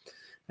momentum.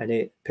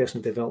 And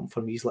personal development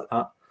for me is like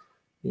that.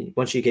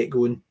 Once you get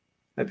going,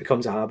 it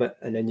becomes a habit,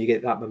 and then you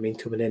get that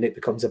momentum, and then it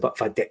becomes a bit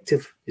of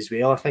addictive as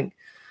well, I think.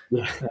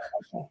 Yeah.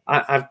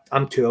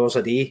 I'm 2 hours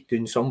a day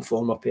doing some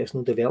form of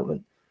personal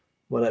development,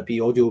 whether it be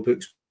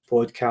audiobooks,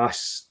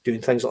 podcasts,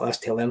 doing things like this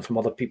to learn from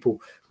other people,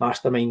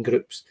 mastermind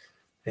groups.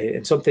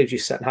 And sometimes you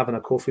sit and having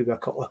a coffee with a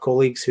couple of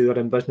colleagues who are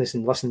in business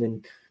and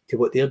listening to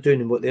what they're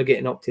doing and what they're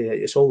getting up to.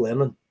 It's all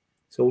learning.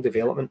 It's all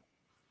development.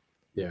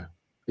 Yeah.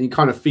 And you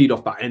kind of feed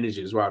off that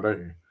energy as well, don't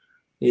you?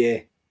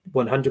 Yeah,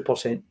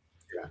 100%.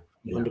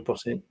 Yeah.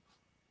 100%.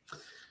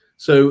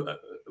 So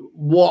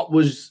what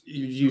was,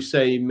 you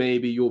say,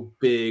 maybe your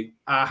big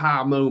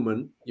aha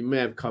moment? You may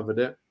have covered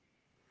it.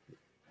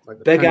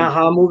 Big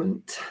aha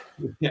moment?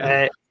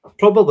 Yeah.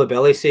 Probably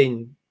Billy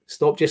saying,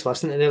 stop just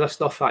listening to the other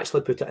stuff,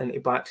 actually put it into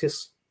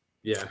practice.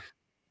 Yeah.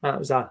 That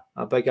was a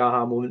big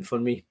aha moment for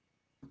me.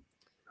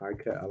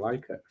 I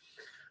like it.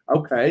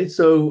 Okay,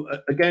 so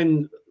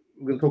again,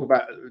 we're going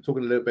to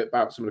talking a little bit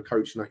about some of the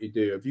coaching that you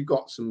do. Have you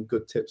got some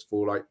good tips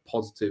for like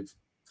positive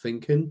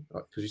thinking?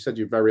 Because you said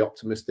you're very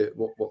optimistic.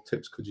 What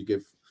tips could you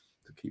give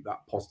to keep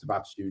that positive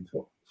attitude?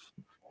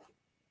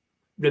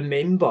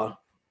 Remember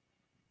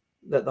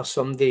that there's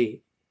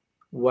somebody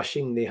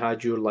wishing they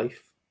had your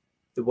life,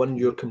 the one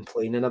you're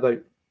complaining about.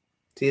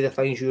 See the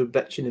things you're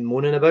bitching and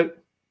moaning about,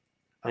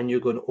 and you're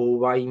going, oh,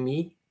 why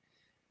me?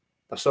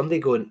 There's somebody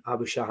going, I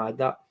wish I had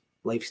that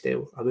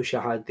lifestyle. I wish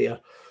I had their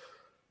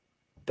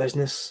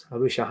business. I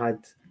wish I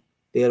had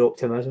their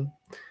optimism.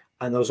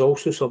 And there's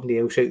also somebody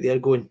else out there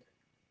going,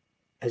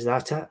 is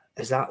that it?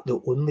 Is that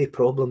the only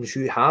problems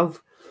you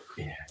have?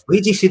 Yeah.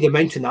 Where do you see the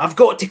mountain that I've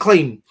got to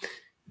climb?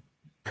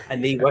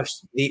 And they wish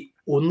they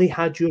only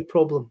had your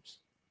problems.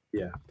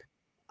 Yeah.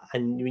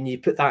 And when you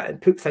put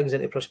things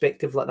into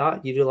perspective like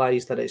that, you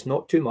realise that it's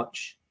not too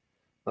much.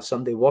 There's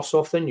somebody worse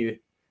off than you,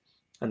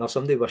 and there's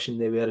somebody wishing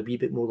they were a wee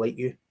bit more like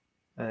you.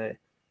 And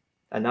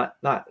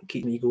that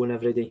keeps me going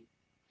every day.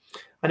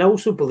 And I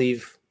also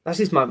believe, this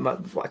is my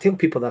I tell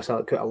people this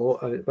quite a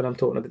lot when I'm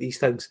talking about these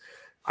things.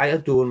 I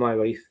adore my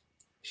wife.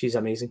 She's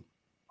amazing.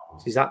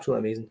 She's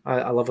absolutely amazing.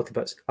 I love her to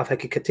bits. If I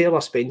could curtail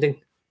her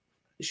spending,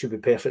 it should be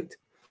perfect.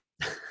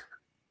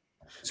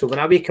 So when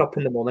I wake up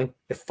in the morning,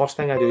 the first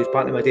thing I do as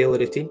part of my daily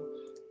routine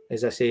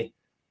is I say,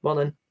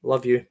 "Morning,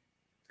 love you,"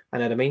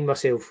 and I remind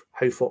myself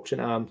how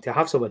fortunate I am to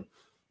have someone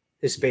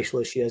as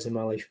special as she is in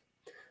my life.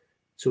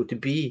 So to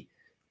be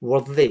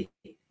worthy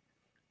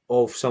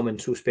of someone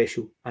so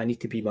special, I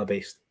need to be my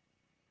best.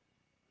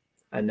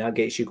 And that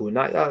gets you going.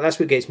 That's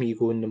what gets me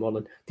going in the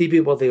morning. To be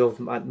worthy of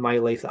my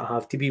life that I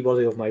have, to be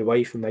worthy of my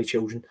wife and my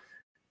children,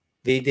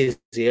 they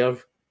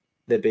deserve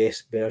the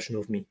best version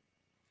of me.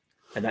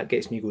 And that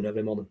gets me going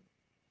every morning.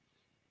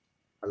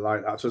 I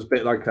like that. So it's a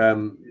bit like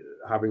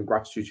having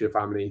gratitude to your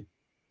family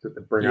to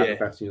bring out the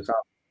best in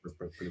yourself.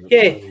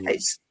 Yeah,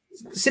 it's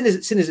soon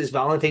as it's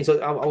Valentine's,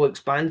 I'll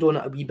expand on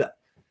it a wee bit.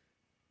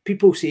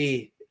 People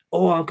say,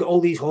 "Oh, I've got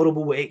all these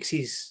horrible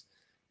exes."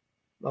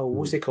 Oh,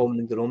 what's the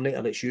common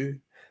denominator? It's you.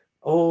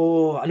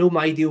 Oh, I know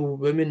my ideal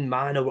woman,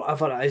 man, or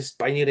whatever it is,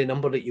 binary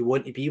number that you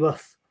want to be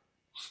with.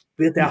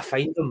 Where do I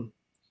find them?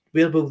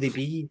 Where will they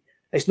be?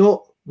 It's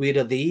not where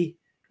are they,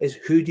 it's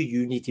who do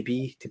you need to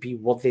be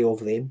worthy of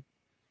them.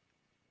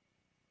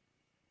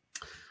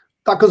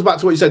 That goes back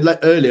to what you said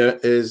earlier,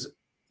 is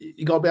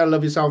you got to be able to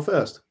love yourself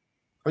first.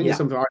 I think it's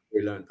something I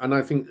really learned. And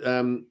I think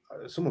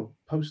someone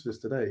posted this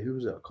today. Who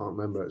was it? I can't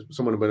remember. It was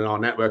someone in our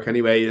network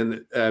anyway,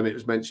 and it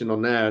was mentioned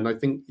on there. And I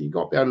think you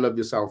got to be able to love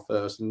yourself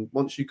first. And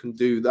once you can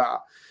do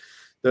that,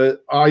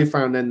 I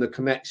found then the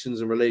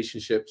connections and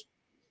relationships,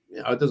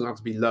 it doesn't have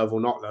to be love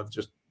or not love,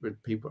 just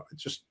with people,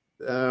 just,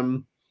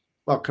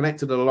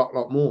 connected a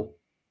lot more.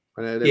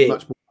 And they're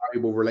much more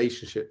valuable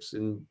relationships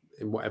in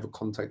whatever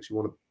context you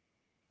want to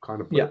kind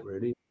of put it,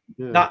 really.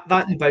 Yeah.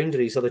 That and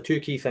boundaries are the two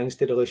key things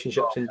to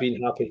relationships and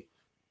being happy.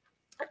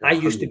 I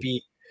used to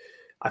be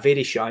a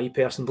very shy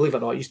person, believe it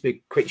or not. I used to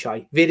be quite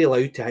shy, very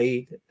loud to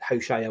hide how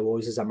shy I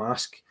was as a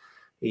mask.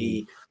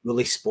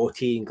 Really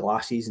spotty and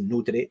glasses and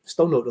no dress.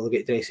 Still not really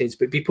get dress sense,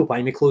 but people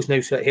buy me clothes now,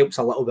 so it helps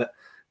a little bit.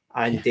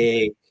 And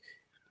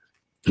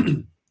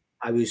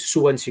I was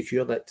so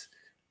insecure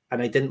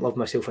and I didn't love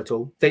myself at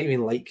all. Didn't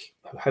even like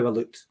how I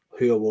looked,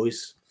 who I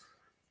was.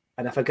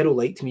 And if a girl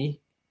liked me,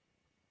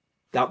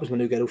 that was my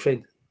new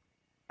girlfriend.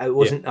 It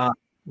wasn't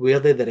were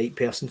they the right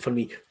person for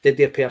me? Did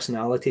their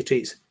personality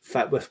traits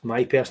fit with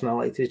my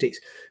personality traits?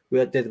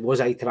 Was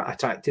I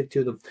attractive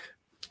to them?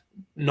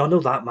 None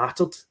of that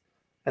mattered.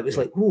 It was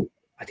like, oh,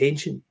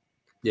 attention.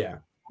 Yeah.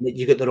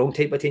 You get the wrong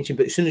type of attention,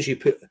 but as soon as you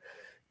put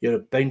your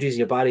boundaries and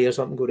your barriers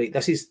up and go, right,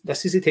 this is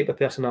the type of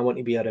person I want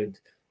to be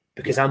around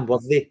because I'm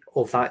worthy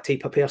of that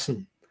type of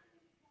person,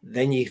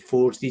 then you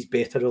forge these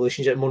better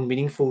relationships, more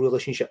meaningful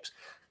relationships.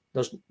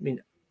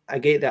 I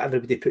get that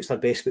everybody puts their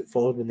best foot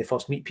forward when they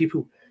first meet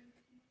people,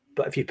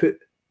 but if you put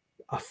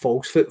a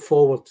false foot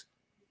forward,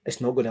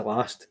 it's not going to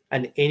last.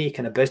 And any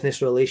kind of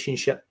business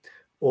relationship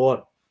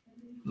or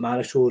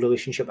marital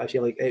relationship, if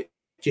you like, it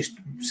just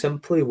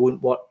simply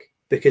won't work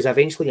because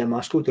eventually your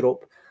mask will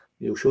drop,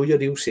 you'll show your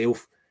real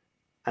self,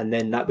 and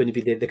then that wouldn't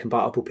be the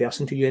compatible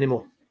person to you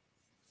anymore.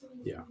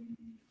 Yeah,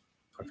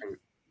 I think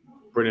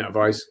brilliant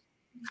advice.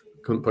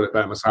 Couldn't put it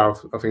better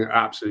myself. I think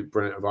absolutely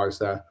brilliant advice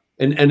there.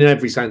 In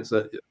every sense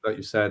that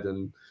you said,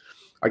 and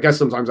I guess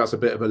sometimes that's a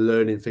bit of a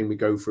learning thing we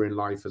go through in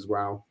life as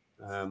well.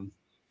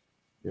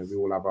 We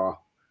all have our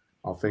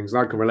things.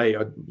 And I can relate.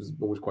 I was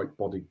always quite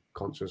body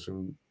conscious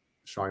and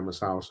shy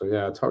myself, so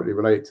yeah, I totally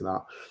relate to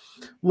that.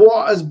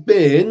 What has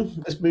been?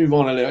 Let's move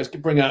on a little. Let's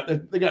bring out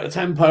the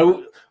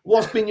tempo.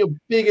 What's been your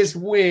biggest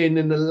win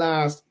in the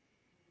last?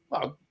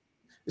 Well,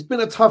 it's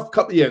been a tough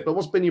couple of years, but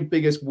what's been your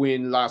biggest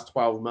win last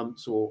 12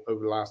 months or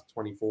over the last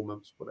 24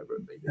 months, whatever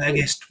it may be?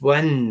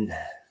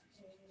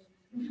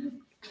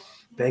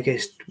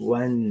 Biggest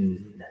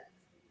win.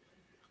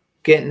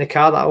 Getting the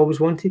car that I always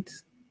wanted.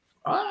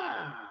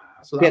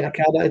 Getting a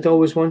car that I'd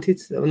always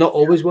wanted. Not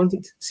always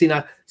wanted. Seen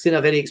a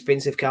very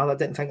expensive car that I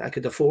didn't think I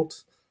could afford.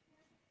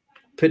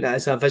 Putting it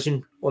as a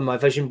vision on my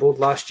vision board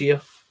last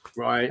year.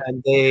 Right.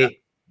 And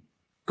they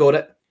got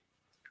it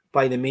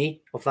by the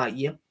May of that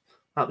year.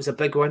 That was a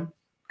big one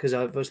because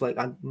I was like,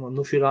 I'm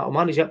not sure I'll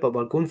manage it, but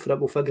we're going for it.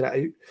 We'll figure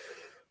it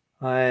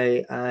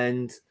out.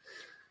 And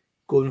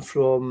going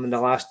from the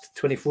last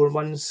 24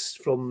 months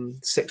from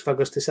 6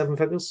 figures to 7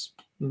 figures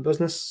in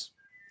business.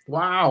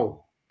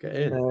 Wow. Get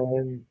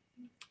in.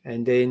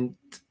 And then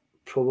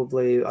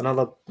probably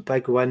another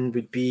big win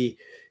would be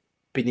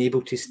being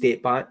able to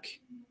step back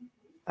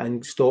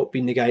and stop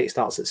being the guy that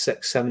starts at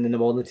 6, 7 in the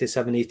morning to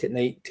 7, 8 at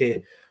night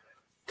to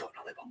don't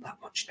really work that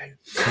much now.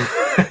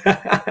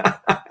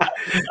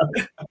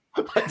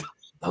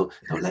 Don't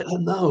let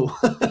them know.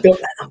 Don't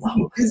let them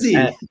know. Busy.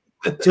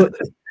 So,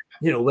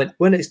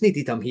 when it's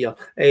needed, I'm here.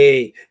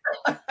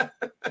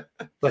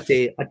 But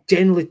I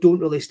generally don't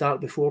really start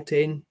before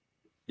 10.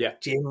 Yeah.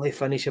 Generally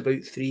finish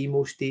about 3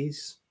 most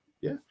days.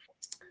 Yeah.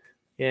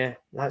 Yeah,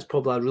 that's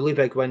probably a really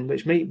big win,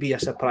 which might be a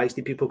surprise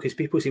to people because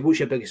people say, what's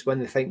your biggest win?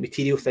 They think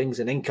material things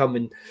and income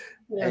and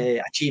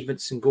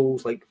achievements and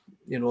goals, like,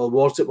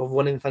 awards that we've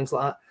won and things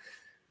like that.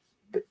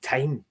 But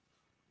time.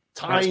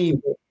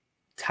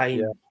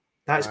 Yeah.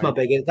 That's my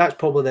biggest. That's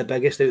probably the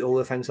biggest out of all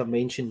the things I've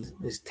mentioned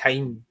is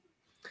time.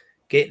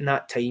 Getting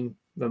that time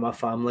with my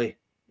family,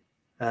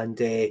 and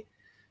because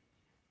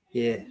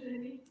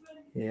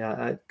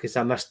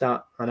I missed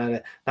that,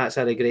 and that's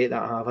a regret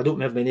that I have. I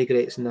don't have many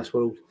regrets in this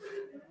world,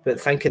 but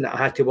thinking that I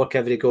had to work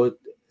every God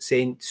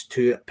sense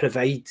to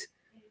provide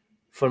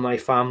for my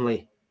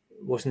family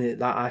wasn't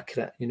that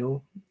accurate.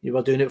 You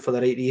were doing it for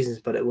the right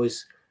reasons, but it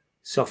was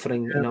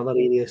suffering in other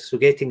areas. So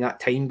getting that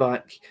time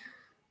back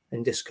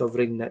and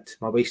discovering that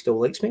my wife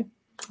still likes me,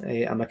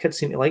 and my kids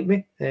seem to like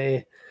me,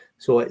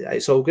 so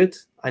it's all good,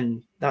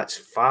 and that's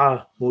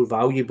far more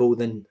valuable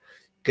than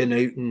going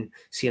out and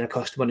seeing a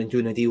customer and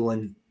doing a deal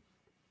and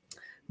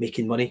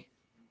making money.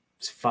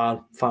 It's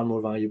far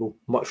more valuable.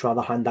 Much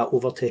rather hand that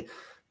over to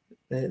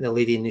the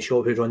lady in the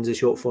shop who runs the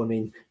shop for me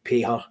and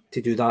pay her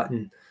to do that.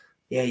 And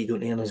you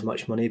don't earn as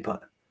much money,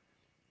 but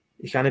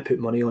you can't put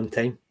money on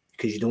time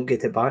because you don't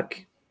get it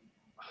back.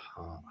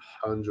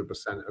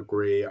 100%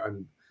 agree.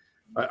 And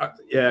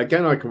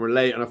again, I can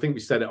relate. And I think we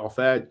said it off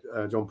air,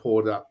 John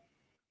Paul, that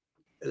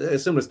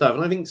similar stuff.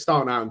 And I think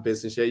starting out in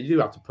business, you do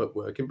have to put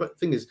work in. But the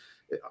thing is,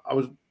 I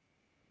was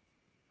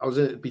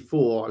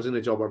in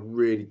a job I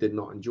really did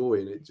not enjoy,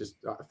 and it just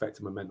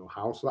affected my mental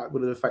health. So that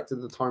would have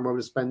affected the time I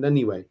would spend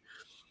anyway.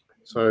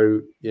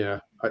 So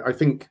I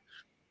think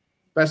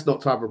best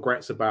not to have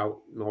regrets about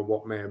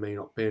what may or may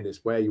not be, and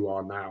it's where you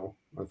are now.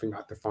 I think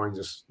that defines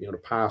us. The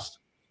past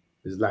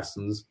is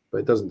lessons, but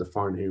it doesn't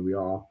define who we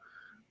are.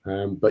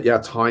 But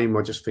time,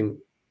 I just think,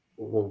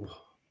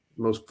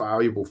 most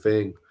valuable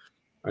thing,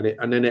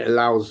 and then it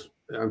allows,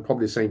 and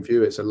probably the same for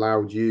you, it's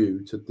allowed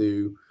you to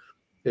do.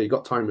 You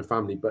got time with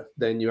family, but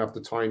then you have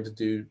the time to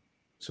do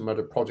some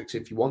other projects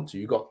if you want to.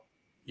 You got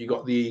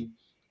the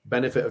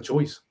benefit of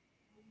choice.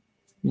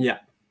 Yeah,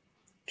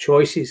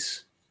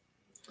 choices.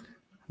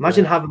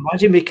 Imagine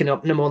waking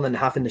up in the morning and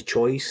having the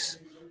choice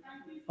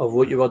of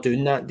what you were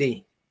doing that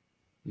day.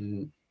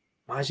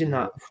 Imagine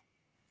that.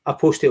 I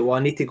posted, I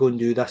need to go and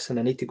do this, and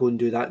I need to go and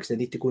do that because I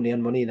need to go and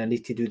earn money, and I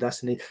need to do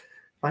this. And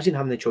imagine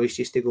having the choice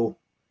just to go,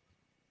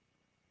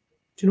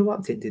 do you know what,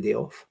 I'm taking the day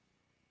off?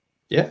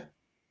 Yeah.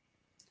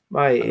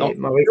 My wife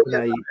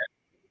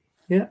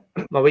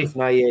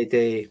and I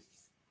had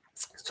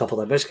suffered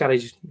a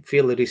miscarriage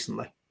fairly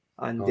recently,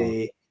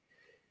 and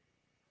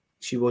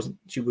she wasn't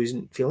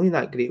feeling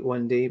that great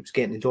one day. It was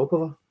getting on top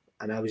of her,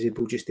 and I was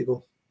able just to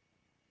go,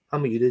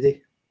 I'm with you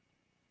today.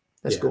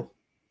 Let's go.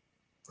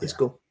 Let's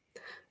go.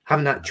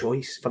 Having that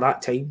choice for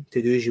that time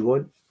to do as you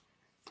want.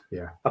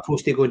 Yeah.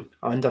 Opposed to going,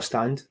 I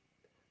understand,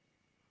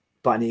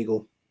 but I need to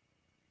go.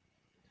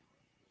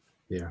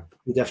 Yeah.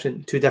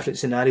 Two different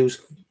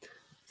scenarios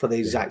for the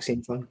exact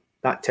same thing.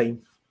 That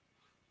time.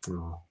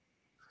 Oh.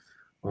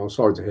 Well,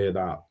 sorry to hear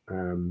that.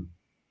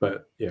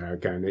 But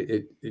again,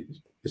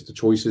 it's the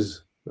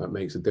choices that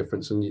makes a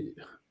difference, and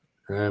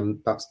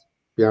that's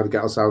be able to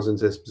get ourselves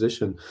into this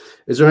position.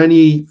 Is there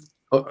any?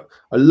 I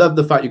love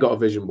the fact you got a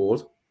vision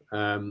board.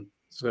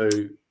 So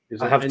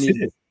I have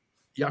two.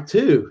 You have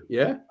two,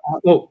 yeah.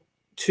 Well,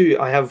 two.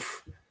 I have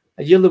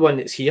a yearly one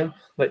that's here,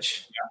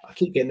 which I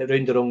keep getting it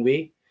round the wrong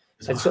way.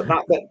 And so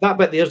that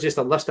bit there's just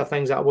a list of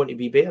things that I want to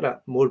be better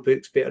at: more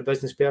books, better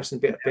business person,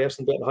 better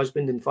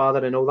husband and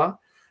father, and all that.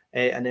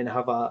 And then I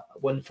have a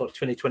one for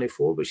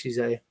 2024, which is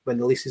when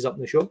the lease is up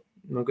in the shop.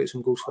 And I've got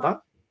some goals for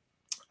that.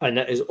 And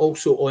it is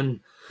also on,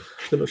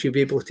 I don't know if you'll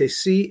be able to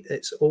see,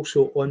 it's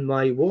also on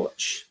my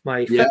watch,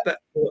 my Fitbit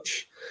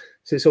watch.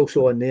 So it's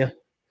also on there.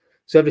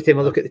 So every time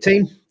I look at the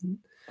time,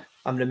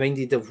 I'm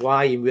reminded of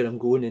why and where I'm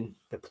going and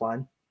the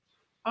plan.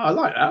 I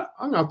like that.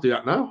 I'm going to do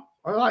that now.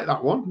 I like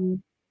that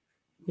one.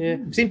 Yeah.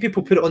 I've seen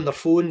people put it on their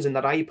phones and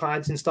their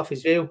iPads and stuff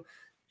as well.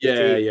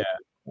 Yeah.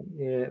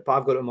 But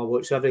I've got it on my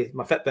watch, my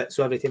Fitbit,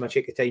 so every time I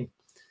check the time,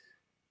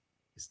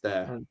 it's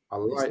there. I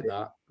like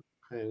that.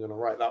 I'm going to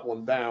write that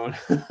one down.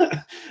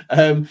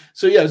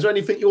 So is there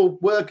anything you're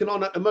working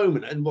on at the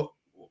moment, and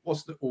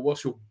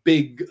what's your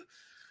big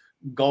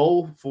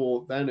goal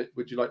for then?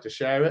 Would you like to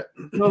share it?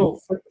 No,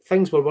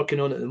 things we're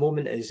working on at the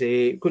moment is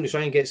going to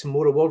try and get some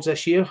more awards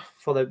this year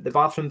for the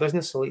bathroom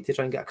business. I like to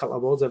try and get a couple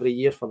of awards every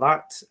year for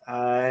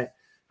that.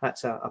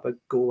 That's a big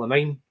goal of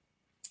mine.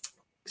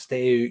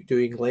 Stay out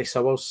doing less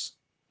hours.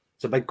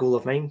 It's a big goal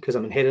of mine because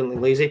I'm inherently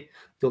lazy.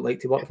 Don't like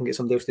to work and get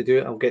somebody else to do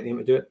it. I'll get them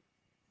to do it.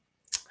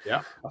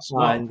 Yeah, that's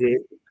smart.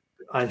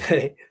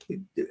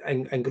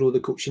 And grow the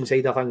coaching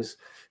side of things,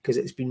 because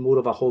it's been more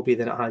of a hobby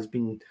than it has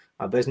been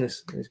a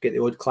business. It's get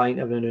the odd client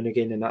every now and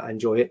again, and I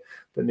enjoy it,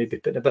 but maybe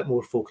putting a bit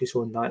more focus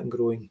on that and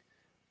growing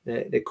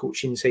the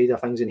coaching side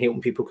of things and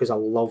helping people, because I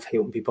love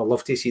helping people. I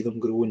love to see them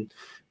grow and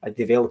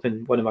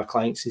developing. One of my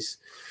clients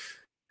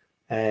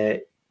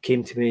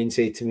came to me and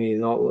said to me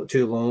not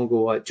too long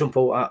ago, John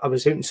Paul, I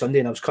was out on Sunday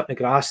and I was cutting the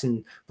grass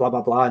and blah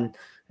blah blah and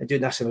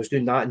doing this and I was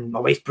doing that, and my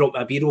wife brought me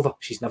a beer over.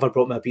 She's never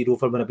brought me a beer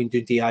over when I've been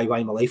doing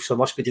DIY in my life, so I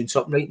must be doing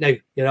something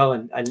right now,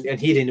 and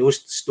hearing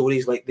those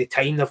stories, like the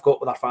time they've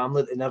got with their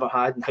family that they never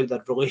had and how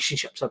their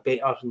relationships are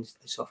better and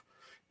stuff.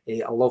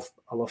 I love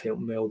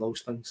helping with all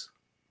those things.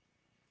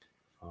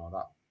 Oh,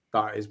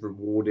 that is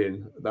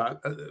rewarding.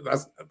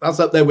 That's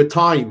up there with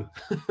time.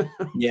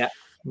 Yeah.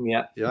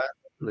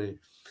 Definitely.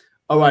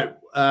 All right.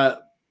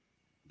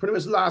 pretty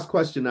much the last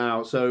question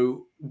now.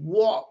 So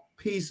what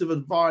piece of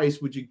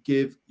advice would you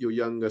give your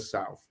younger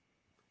self?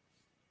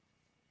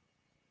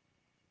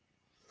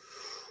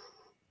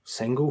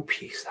 Single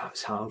piece,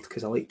 that's hard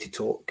because I like to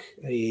talk.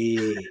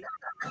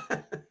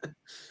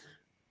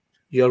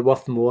 You're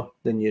worth more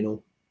than you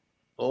know.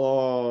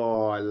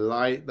 Oh, I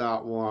like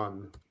that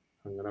one.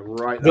 I'm going to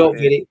write that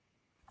in.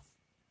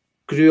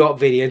 Grew up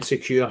very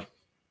insecure.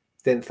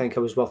 Didn't think I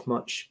was worth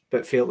much,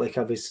 but felt like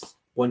I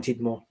wanted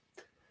more.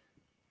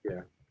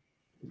 Yeah.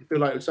 You feel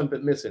like there's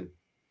something missing?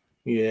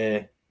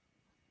 Yeah.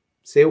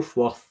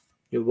 Self-worth.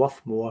 You're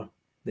worth more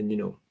than you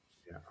know.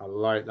 Yeah, I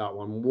like that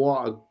one.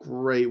 What a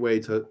great way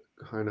to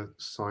kind of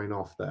sign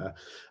off there.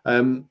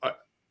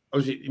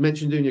 Obviously, you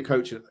mentioned doing your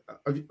coaching.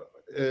 Have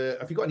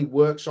you got any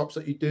workshops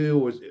that you do,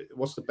 or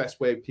what's the best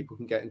way people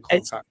can get in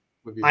contact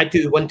with you? I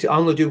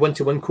only do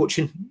one-to-one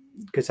coaching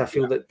because I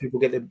feel that people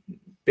get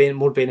the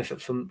more benefit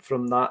from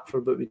that for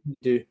what we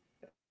do.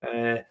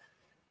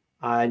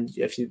 And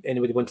if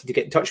anybody wanted to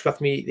get in touch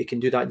with me, they can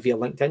do that via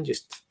LinkedIn,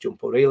 just John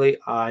Paul Riley,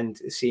 and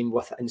same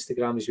with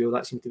Instagram as well.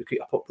 That seems to be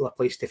quite a popular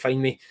place to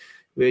find me,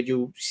 where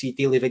you'll see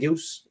daily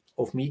videos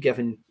of me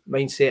giving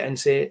mindset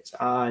insights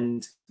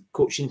and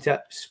coaching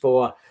tips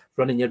for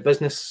running your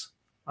business.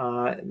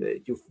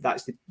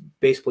 That's the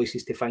best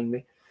places to find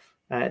me.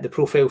 The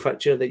profile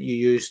picture that you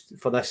used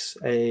for this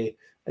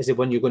is the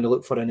one you're going to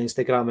look for on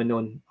Instagram and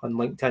on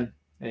LinkedIn.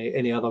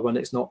 Any other one,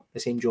 it's not the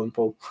same John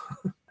Paul.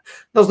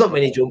 There's not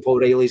many John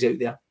Paul Rileys out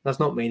there. There's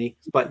not many,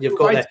 but you've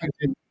got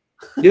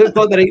you've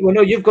got the right one.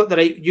 No, you got the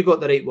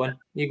right one.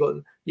 You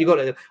got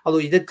it. Although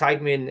you did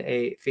tag me in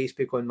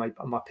Facebook on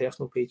my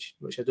personal page,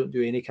 which I don't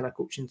do any kind of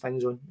coaching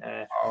things on.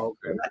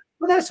 Okay.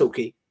 But that's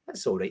okay.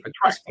 That's all right. I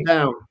tracked you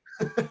down.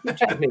 You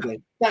tracked me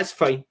down. That's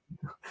fine.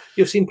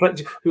 You've seen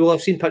pictures. We will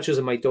have seen pictures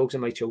of my dogs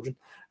and my children.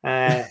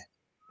 But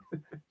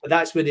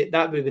that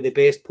would be the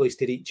best place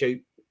to reach out.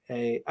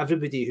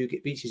 Everybody who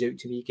reaches out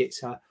to me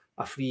gets a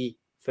free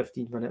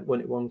 15-minute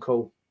one-to-one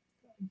call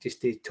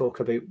just to talk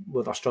about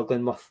what they're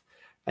struggling with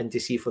and to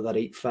see if they're the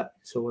right fit.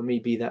 So it may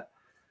be that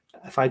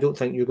if I don't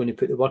think you're going to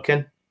put the work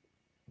in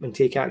and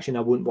take action,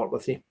 I won't work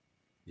with you.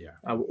 Yeah,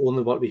 I will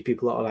only work with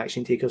people that are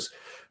action takers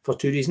for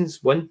two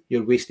reasons. One,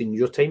 you're wasting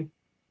your time.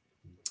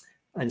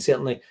 And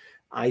certainly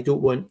I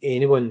don't want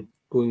anyone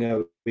going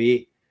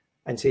away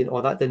and saying,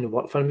 oh, that didn't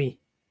work for me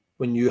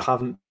when you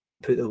haven't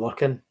put the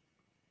work in.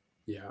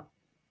 Yeah.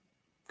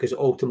 Because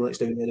ultimately it's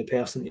down to the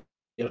person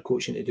you're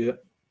coaching to do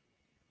it.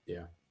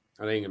 Yeah.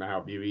 I ain't going to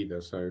help you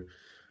either. So,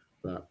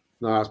 but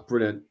no, that's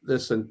brilliant.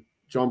 Listen,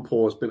 John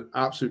Paul, it's been an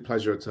absolute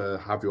pleasure to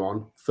have you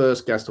on.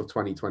 First guest of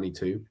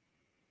 2022.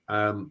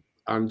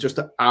 And just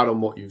to add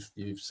on what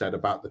you've said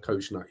about the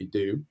coaching that you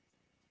do,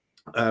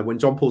 when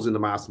John Paul's in the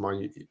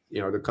mastermind,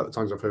 you know, the couple of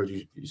times I've heard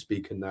you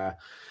speak in there,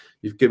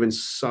 you've given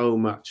so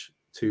much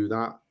to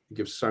that. You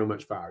give so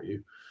much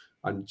value.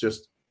 And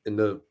just in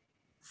the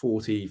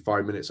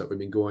 45 minutes that we've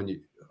been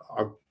going,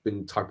 I've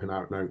been typing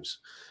out notes.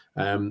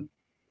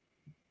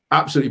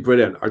 Absolutely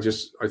brilliant.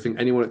 I think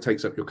anyone that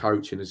takes up your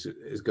coaching is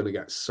going to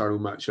get so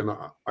much. And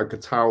I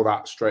could tell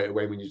that straight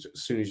away as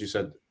soon as you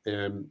said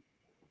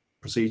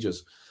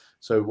procedures.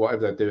 So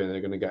whatever they're doing, they're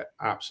going to get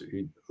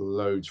absolutely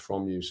loads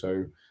from you.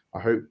 So I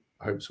hope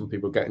some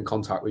people get in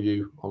contact with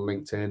you on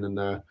LinkedIn and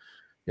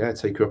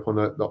take you up on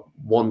that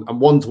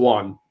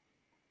one-to-one.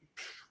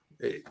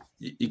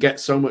 You get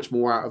so much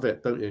more out of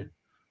it, don't you?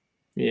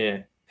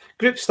 Yeah.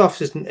 Group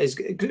stuff is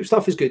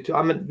good.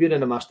 We're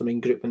in a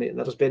mastermind group and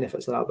there's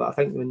benefits of that, but I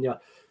think when you're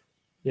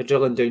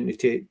drilling down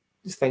to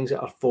things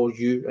that are for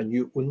you and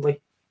you only,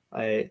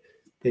 then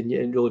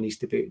it really needs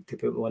to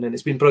put one in.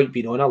 It's been brilliant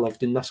being on. I love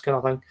doing this kind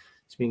of thing.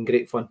 It's been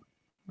great fun.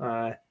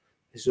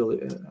 It's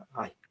really,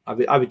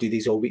 I would do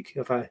these all week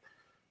if I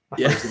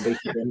was invited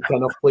to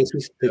enough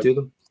places to do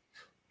them.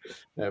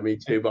 Yeah, me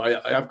too.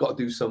 But I have got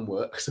to do some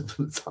work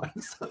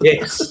sometimes.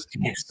 Yes.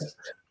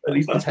 At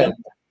least 10.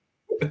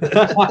 It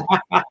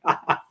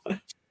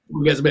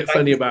gets a bit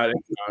funny about it.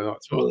 No,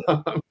 that's what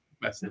I'm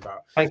messing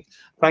about.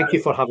 Thank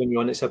you for having me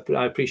on.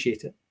 I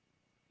appreciate it.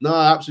 No,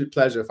 absolute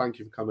pleasure. Thank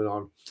you for coming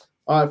on.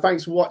 All right,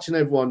 thanks for watching,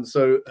 everyone.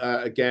 So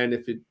again,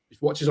 if you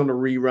watch this on a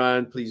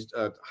rerun, please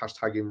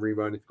hashtag in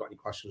rerun. If you've got any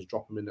questions,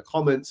 drop them in the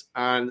comments.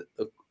 And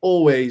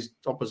always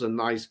drop us a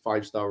nice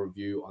 5-star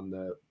review on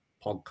the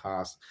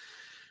podcast.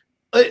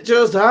 It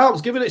just helps.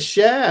 Give it a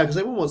share because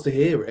everyone wants to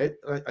hear it.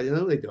 I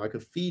know they do. I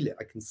can feel it.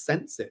 I can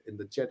sense it in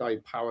the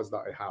Jedi powers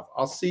that I have.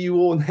 I'll see you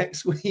all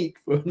next week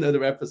for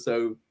another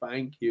episode.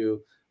 Thank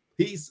you.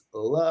 Peace,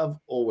 love,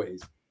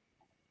 always.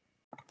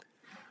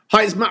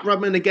 Hi, it's Matt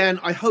Rudman again.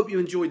 I hope you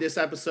enjoyed this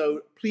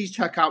episode. Please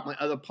check out my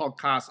other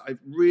podcasts. I've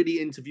really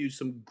interviewed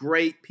some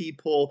great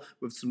people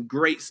with some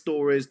great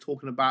stories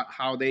talking about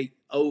how they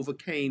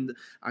overcame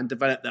and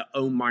developed their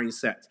own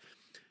mindset.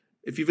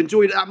 If you've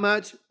enjoyed it that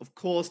much, of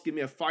course, give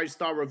me a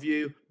 5-star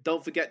review.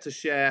 Don't forget to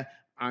share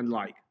and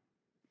like.